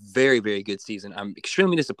a very, very good season. I'm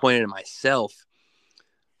extremely disappointed in myself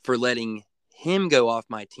for letting him go off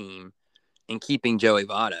my team and keeping Joey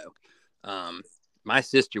Votto. My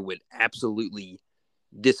sister would absolutely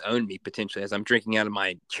disown me potentially as I'm drinking out of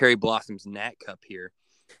my Cherry Blossoms Nat Cup here.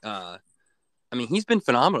 I mean, he's been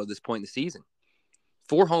phenomenal at this point in the season.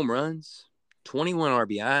 4 home runs, 21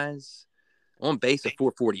 RBIs, on base of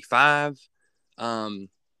 445, a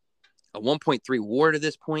 1.3 WAR to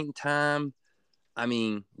this point in time. I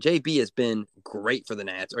mean, JB has been great for the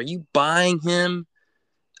Nats. Are you buying him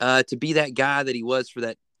to be that guy that he was for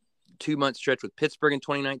that 2-month stretch with Pittsburgh in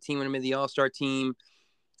 2019 when he made the All-Star team,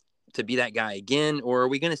 to be that guy again? Or are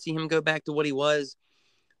we going to see him go back to what he was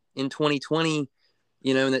in 2020,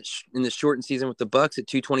 in the shortened season with the Bucks at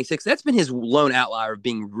 226? That's been his lone outlier of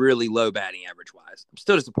being really low batting average-wise. I'm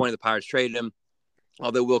still disappointed the Pirates traded him,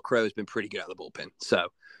 although Will Crowe has been pretty good out of the bullpen. So,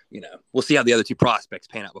 we'll see how the other 2 prospects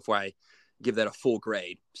pan out before I give that a full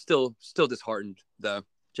grade. Still disheartened, though.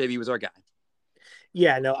 JB was our guy.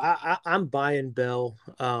 Yeah, no, I'm buying Bell.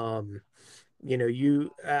 I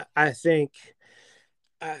think,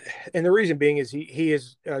 and the reason being is he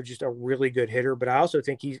is just a really good hitter, but I also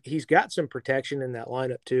think he's got some protection in that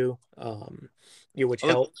lineup too, which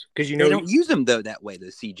helps because they don't use him though that way though.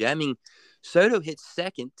 CJ, I mean, Soto hits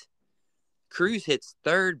second, Cruz hits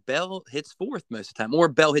third, Bell hits fourth most of the time, or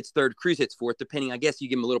Bell hits third, Cruz hits fourth, depending. I guess you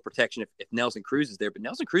give him a little protection if Nelson Cruz is there, but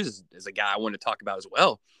Nelson Cruz is a guy I want to talk about as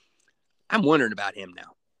well. I'm wondering about him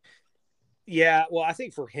now. Yeah, well, I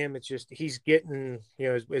think for him, it's just he's getting,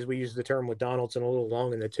 as we use the term with Donaldson, a little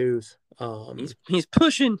long in the tooth. He's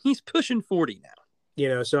pushing 40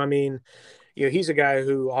 now. So I mean, he's a guy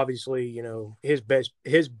who obviously, his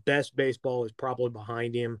best baseball is probably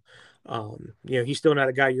behind him. He's still not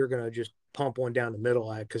a guy you're going to just pump one down the middle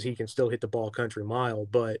at because he can still hit the ball country mile.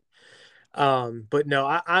 But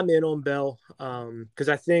no, I'm in on Bell because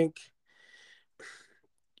I think,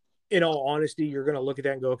 in all honesty, you're going to look at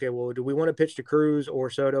that and go, okay, well, do we want to pitch to Cruz or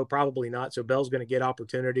Soto? Probably not. So Bell's going to get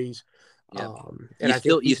opportunities. Yeah. And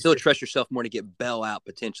you still trust yourself more to get Bell out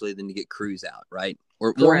potentially than to get Cruz out, right?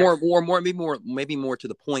 Or maybe more to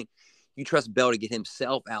the point, you trust Bell to get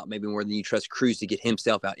himself out maybe more than you trust Cruz to get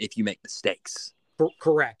himself out if you make mistakes.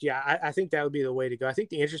 Correct. Yeah, I think that would be the way to go. I think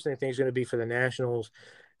the interesting thing is going to be for the Nationals,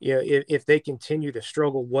 if they continue to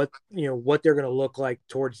struggle, what they're going to look like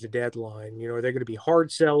towards the deadline. Are they going to be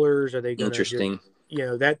hard sellers? Are they going to interesting?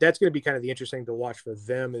 That's going to be kind of the interesting to watch for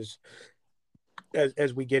them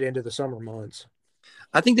as we get into the summer months.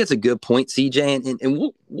 I think that's a good point, CJ,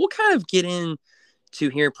 and we'll kind of get to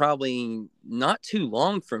hear probably not too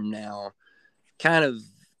long from now, kind of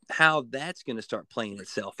how that's going to start playing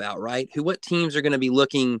itself out, right? What teams are going to be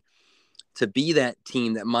looking to be that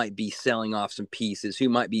team that might be selling off some pieces, who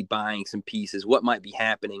might be buying some pieces, what might be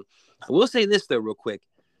happening. I will say this, though, real quick.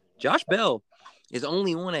 Josh Bell is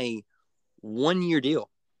only on a 1-year deal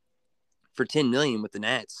for $10 million with the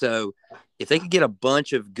Nats. So if they could get a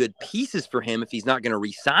bunch of good pieces for him, if he's not going to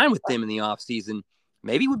re-sign with them in the offseason,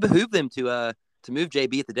 maybe it would behoove them to move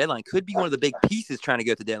JB at the deadline. Could be one of the big pieces trying to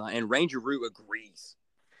go at the deadline. And Ranger Root agrees.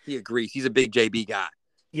 He agrees. He's a big JB guy.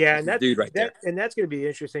 Yeah, and dude right there. And that's going to be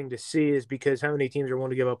interesting to see, is because how many teams are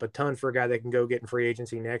willing to give up a ton for a guy that can go get in free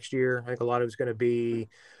agency next year. I think a lot of it's going to be,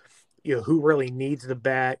 who really needs the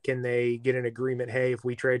bat? Can they get an agreement? Hey, if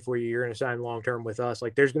we trade for you, you're going to sign long-term with us.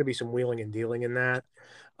 Like, there's going to be some wheeling and dealing in that.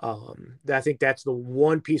 I think that's the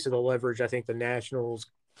one piece of the leverage I think the Nationals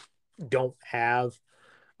don't have.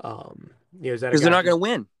 Because they're not going to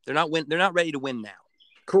win. They're not ready to win now.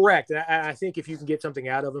 Correct. I think if you can get something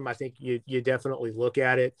out of them, I think you definitely look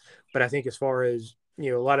at it. But I think as far as, a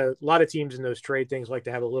lot of teams in those trade things like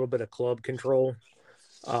to have a little bit of club control.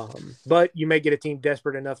 But you may get a team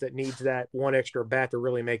desperate enough that needs that one extra bat to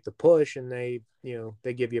really make the push, and they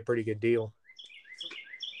give you a pretty good deal.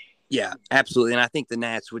 Yeah, absolutely. And I think the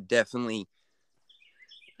Nats would definitely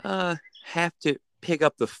have to pick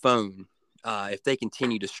up the phone if they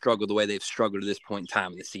continue to struggle the way they've struggled at this point in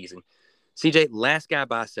time in the season. CJ, last guy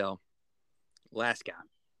buy sell. Last guy.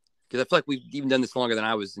 Because I feel like we've even done this longer than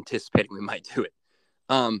I was anticipating we might do it.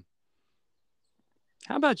 How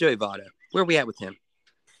about Joey Votto? Where are we at with him?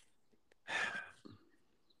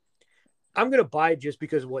 I'm going to buy it just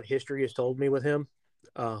because of what history has told me with him.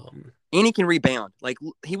 And he can rebound. Like,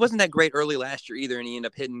 he wasn't that great early last year either, and he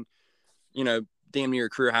ended up hitting, damn near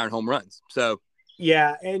career high in home runs. So,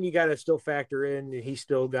 yeah, and you got to still factor in he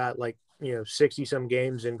still got 60 some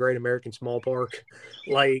games in Great American Small Park.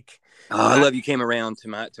 I love you came around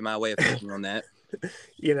to my way of thinking on that.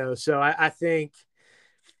 So I think,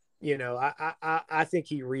 I think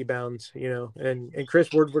he rebounds, and Chris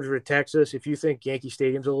Woodward with Texas. If you think Yankee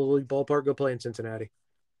Stadium's a little league ballpark, go play in Cincinnati.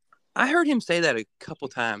 I heard him say that a couple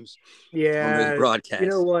times. Yeah, on those broadcasts. You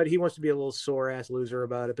know what? He wants to be a little sore-ass loser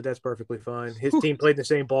about it, but that's perfectly fine. His team played in the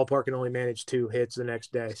same ballpark and only managed 2 hits the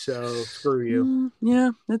next day, so screw you.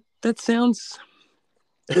 Yeah, that sounds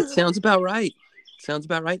about right. Sounds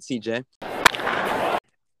about right, CJ. All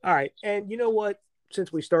right, and you know what?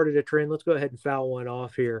 Since we started a trend, let's go ahead and foul one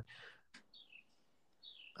off here.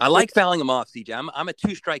 I like fouling him off, CJ. I'm a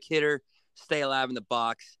 2-strike hitter. Stay alive in the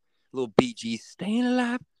box. Little Bee Gees. Staying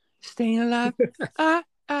alive.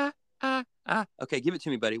 Okay, give it to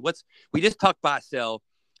me, buddy. We just talked buy sell.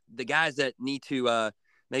 The guys that need to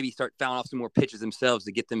maybe start fouling off some more pitches themselves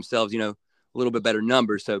to get themselves, a little bit better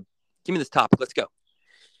numbers. So give me this topic. Let's go.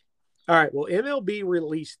 All right. Well, MLB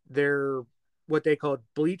released their what they called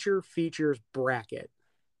Bleacher Features bracket.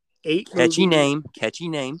 8 catchy movies,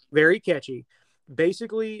 name. Very catchy.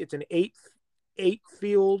 Basically, it's an 8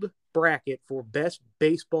 field bracket for best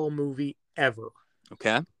baseball movie ever.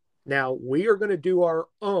 Okay. Now, we are going to do our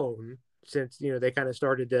own since, they kind of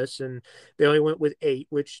started this and they only went with 8,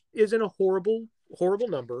 which isn't a horrible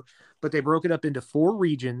number, but they broke it up into 4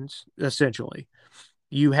 regions, essentially.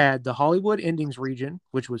 You had the Hollywood Endings region,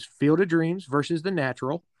 which was Field of Dreams versus The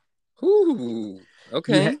Natural. Ooh,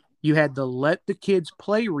 okay. You had the Let the Kids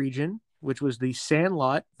Play region, which was The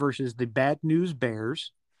Sandlot versus the Bad News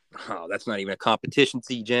Bears. Oh, that's not even a competition,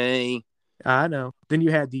 CJ. I know. Then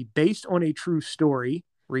you had the Based on a True Story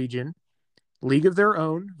region, League of Their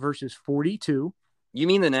Own versus 42. You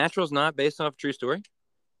mean The Natural's not based off a true story?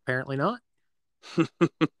 Apparently not.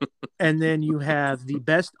 And then you have the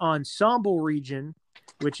Best Ensemble region,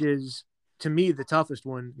 which is, to me, the toughest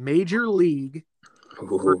one, Major League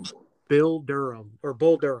versus Bull Durham.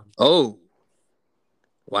 Oh,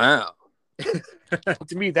 wow.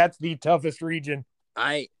 To me, that's the toughest region.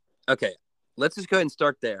 Okay, let's just go ahead and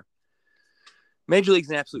start there. Major League's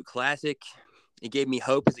an absolute classic. It gave me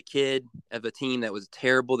hope as a kid of a team that was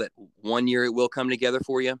terrible, that one year it will come together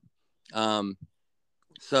for you.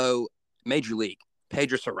 So Major League,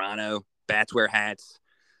 Pedro Serrano, bats wear hats,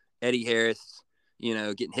 Eddie Harris,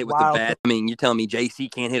 getting hit with the bat. I mean, you're telling me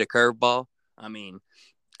JC can't hit a curveball? I mean,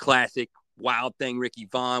 classic, Wild Thing, Ricky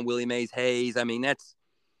Vaughn, Willie Mays Hayes. I mean,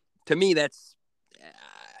 to me,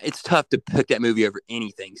 it's tough to pick that movie over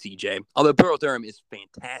anything, CJ. Although Bull Durham is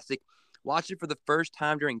fantastic. Watched it for the first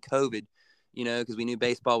time during COVID, because we knew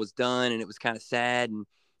baseball was done and it was kind of sad. And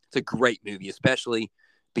it's a great movie, especially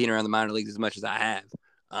being around the minor leagues as much as I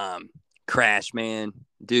have. Crash, man,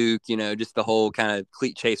 Duke, just the whole kind of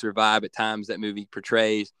cleat chaser vibe at times that movie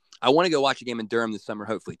portrays. I want to go watch a game in Durham this summer,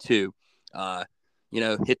 hopefully too.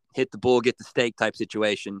 Hit the bull, get the steak type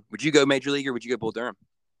situation. Would you go Major League or would you go Bull Durham?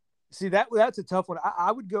 See, that's a tough one.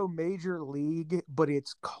 I would go Major League, but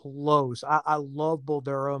it's close. I love Bull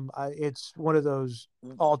Durham. It's one of those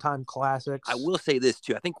all-time classics. I will say this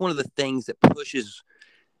too. I think one of the things that pushes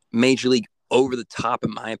Major League over the top,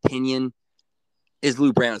 in my opinion, is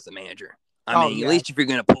Lou Brown as the manager. At least if you're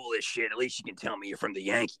going to pull this shit, at least you can tell me you're from the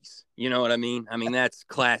Yankees. You know what I mean? That's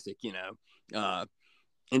classic, and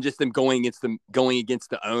just them going against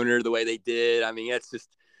the owner the way they did. That's just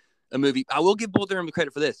a movie. I will give Bull Durham the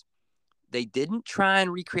credit for this. They didn't try and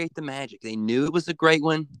recreate the magic. They knew it was a great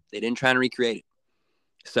one. They didn't try and recreate it.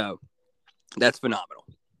 So that's phenomenal.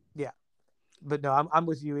 Yeah. But no, I'm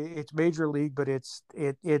with you. It's Major League, but it's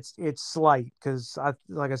slight because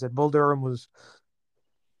like I said, Bull Durham was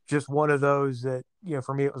just one of those that,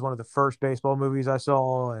 for me, it was one of the first baseball movies I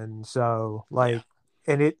saw. And so I've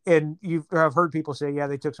heard people say, yeah,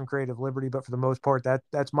 they took some creative liberty, but for the most part,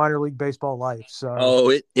 that's minor league baseball life.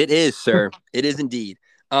 So it is, sir. It is indeed.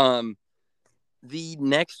 The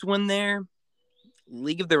next one there,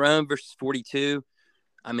 League of Their Own versus 42.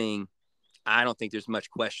 I don't think there's much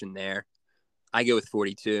question there. I go with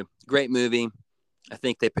 42. Great movie. I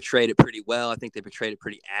think they portrayed it pretty well. I think they portrayed it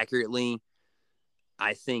pretty accurately.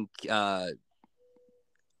 I think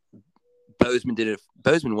Boseman did it.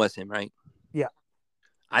 Boseman was him, right? Yeah.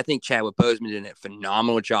 I think Chadwick Boseman did a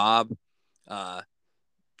phenomenal job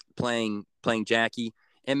playing Jackie.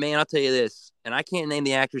 And, man, I'll tell you this, and I can't name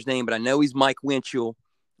the actor's name, but I know he's Mike Winchell.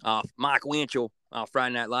 Mike Winchell,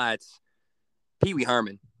 Friday Night Lights. Pee Wee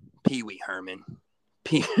Herman. Pee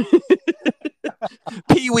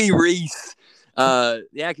Wee Reese. The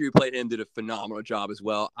actor who played him did a phenomenal job as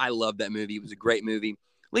well. I love that movie. It was a great movie.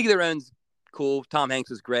 League of Their Own's cool. Tom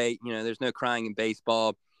Hanks was great. There's no crying in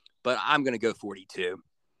baseball, but I'm going to go 42.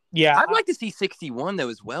 Yeah. I'd like to see 61, though,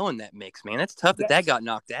 as well in that mix, man. That's tough that got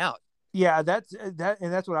knocked out. Yeah, that's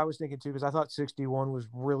what I was thinking too, because I thought 61 was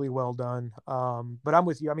really well done. But I'm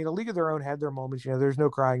with you. The League of Their Own had their moments. There's no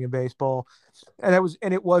crying in baseball, and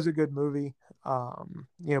it was a good movie.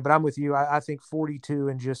 But I'm with you. I think 42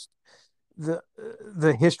 and just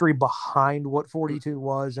the history behind what 42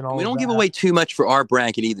 was and all. We don't give away too much for our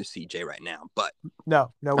bracket either, CJ, right now. But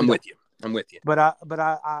no, I'm with you. But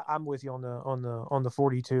I'm with you on the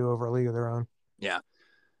 42 over League of Their Own. Yeah,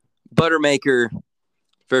 Buttermaker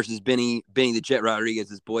versus Benny the Jet Rodriguez,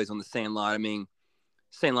 his boys on the Sandlot.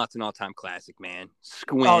 Sandlot's an all-time classic, man.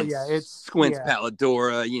 Squints. Oh, yeah. Squints, yeah.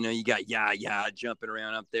 Palladora. You got yeah jumping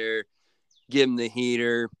around up there. Give him the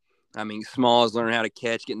heater. Smalls learning how to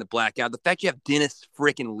catch, getting the blackout. The fact you have Dennis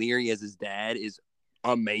freaking Leary as his dad is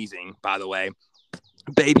amazing, by the way.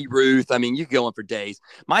 Baby Ruth. You could go on for days.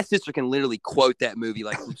 My sister can literally quote that movie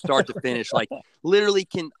like from start to finish. Like literally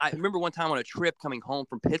I remember one time on a trip coming home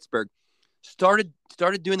from Pittsburgh, started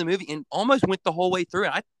doing the movie and almost went the whole way through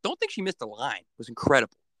it. I don't think she missed a line. It was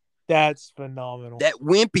incredible. That's phenomenal. That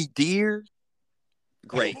wimpy deer.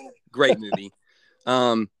 Great movie.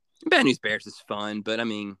 Bad News Bears is fun, but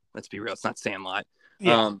let's be real, it's not Sandlot.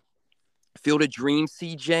 Yeah. Field of Dreams,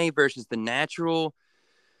 CJ versus The Natural.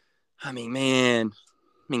 Hobbs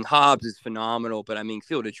is phenomenal, but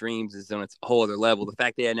Field of Dreams is on its whole other level. The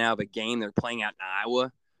fact they now have a game they're playing out in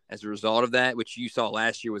Iowa as a result of that, which you saw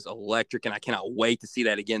last year, was electric, and I cannot wait to see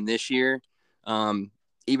that again this year.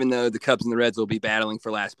 Even though the Cubs and the Reds will be battling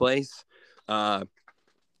for last place,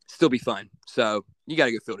 still be fun. So you got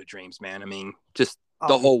to go Field of Dreams, man. Just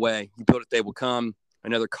the whole way. You build it, they will come.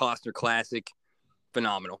 Another Costner classic.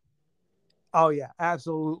 Phenomenal. Oh, yeah,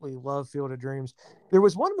 absolutely. Love Field of Dreams. There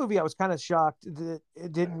was one movie I was kind of shocked that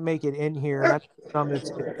it didn't make it in here. It's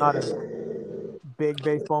not a big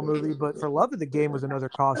baseball movie, but For Love of the Game was another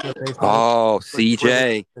Costner baseball. Oh,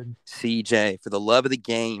 CJ, For the Love of the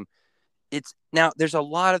Game. There's a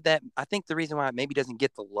lot of that. I think the reason why it maybe doesn't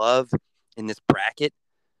get the love in this bracket,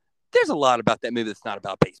 there's a lot about that movie that's not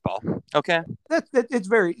about baseball. Okay. It's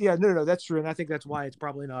very, no, that's true. And I think that's why it's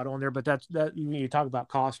probably not on there, but you talk about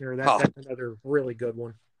Costner. That's another really good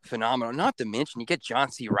one. Phenomenal. Not to mention you get John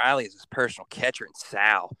C. Reilly as his personal catcher in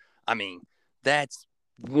Sal. That's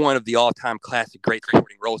one of the all-time classic great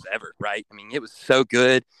supporting roles ever, right? It was so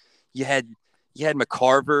good. You had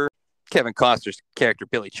McCarver. Kevin Costner's character,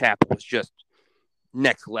 Billy Chapel, was just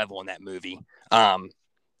next level in that movie.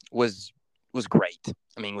 Was great.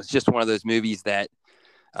 Was just one of those movies that,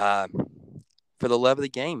 For the Love of the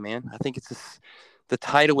Game, man. I think the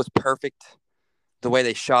title was perfect. The way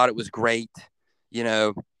they shot it was great.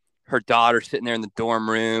 Her daughter sitting there in the dorm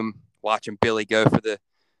room watching Billy go for the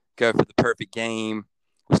perfect game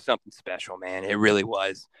was something special, man. It really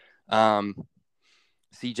was.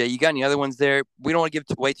 CJ, you got any other ones there? We don't want to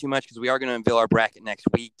give away too much because we are going to unveil our bracket next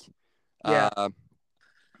week. Yeah.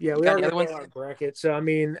 Yeah, we are going to unveil our bracket. So, I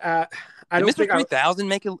mean, I don't Mr. think 3000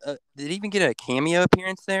 make a did he even get a cameo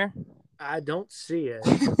appearance there? I don't see it.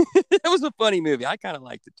 That was a funny movie. I kind of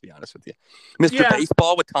liked it, to be honest with you. Mr.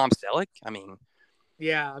 Baseball with Tom Selleck. I mean,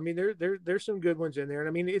 yeah, I mean there's some good ones in there, and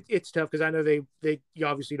I mean it's tough because I know you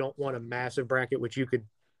obviously don't want a massive bracket, which you could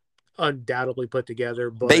undoubtedly put together.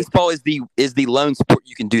 But baseball is the lone sport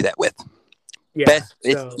you can do that with. Yeah,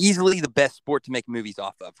 it's easily the best sport to make movies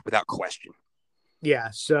off of, without question. Yeah,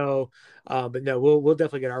 so, but no, we'll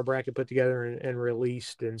definitely get our bracket put together and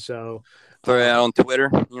released, and so throw it out on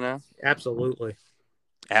Twitter. Absolutely.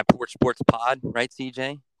 At Porch Sports Pod, right,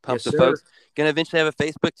 CJ? Pump the folks. Gonna eventually have a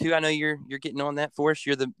Facebook too. I know you're getting on that for us.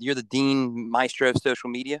 You're the Dean Maestro of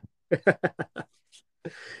social media.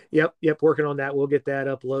 Yep. Working on that. We'll get that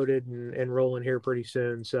uploaded and rolling here pretty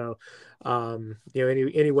soon. So,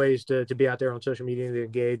 any ways to be out there on social media and to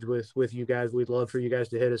engage with you guys, we'd love for you guys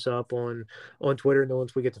to hit us up on Twitter. And then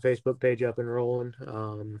once we get the Facebook page up and rolling,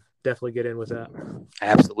 definitely get in with that.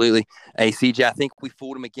 Absolutely. Hey, CJ, I think we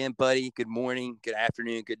fooled him again, buddy. Good morning, good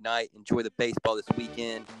afternoon, good night. Enjoy the baseball this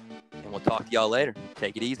weekend, and we'll talk to y'all later.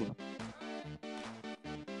 Take it easy.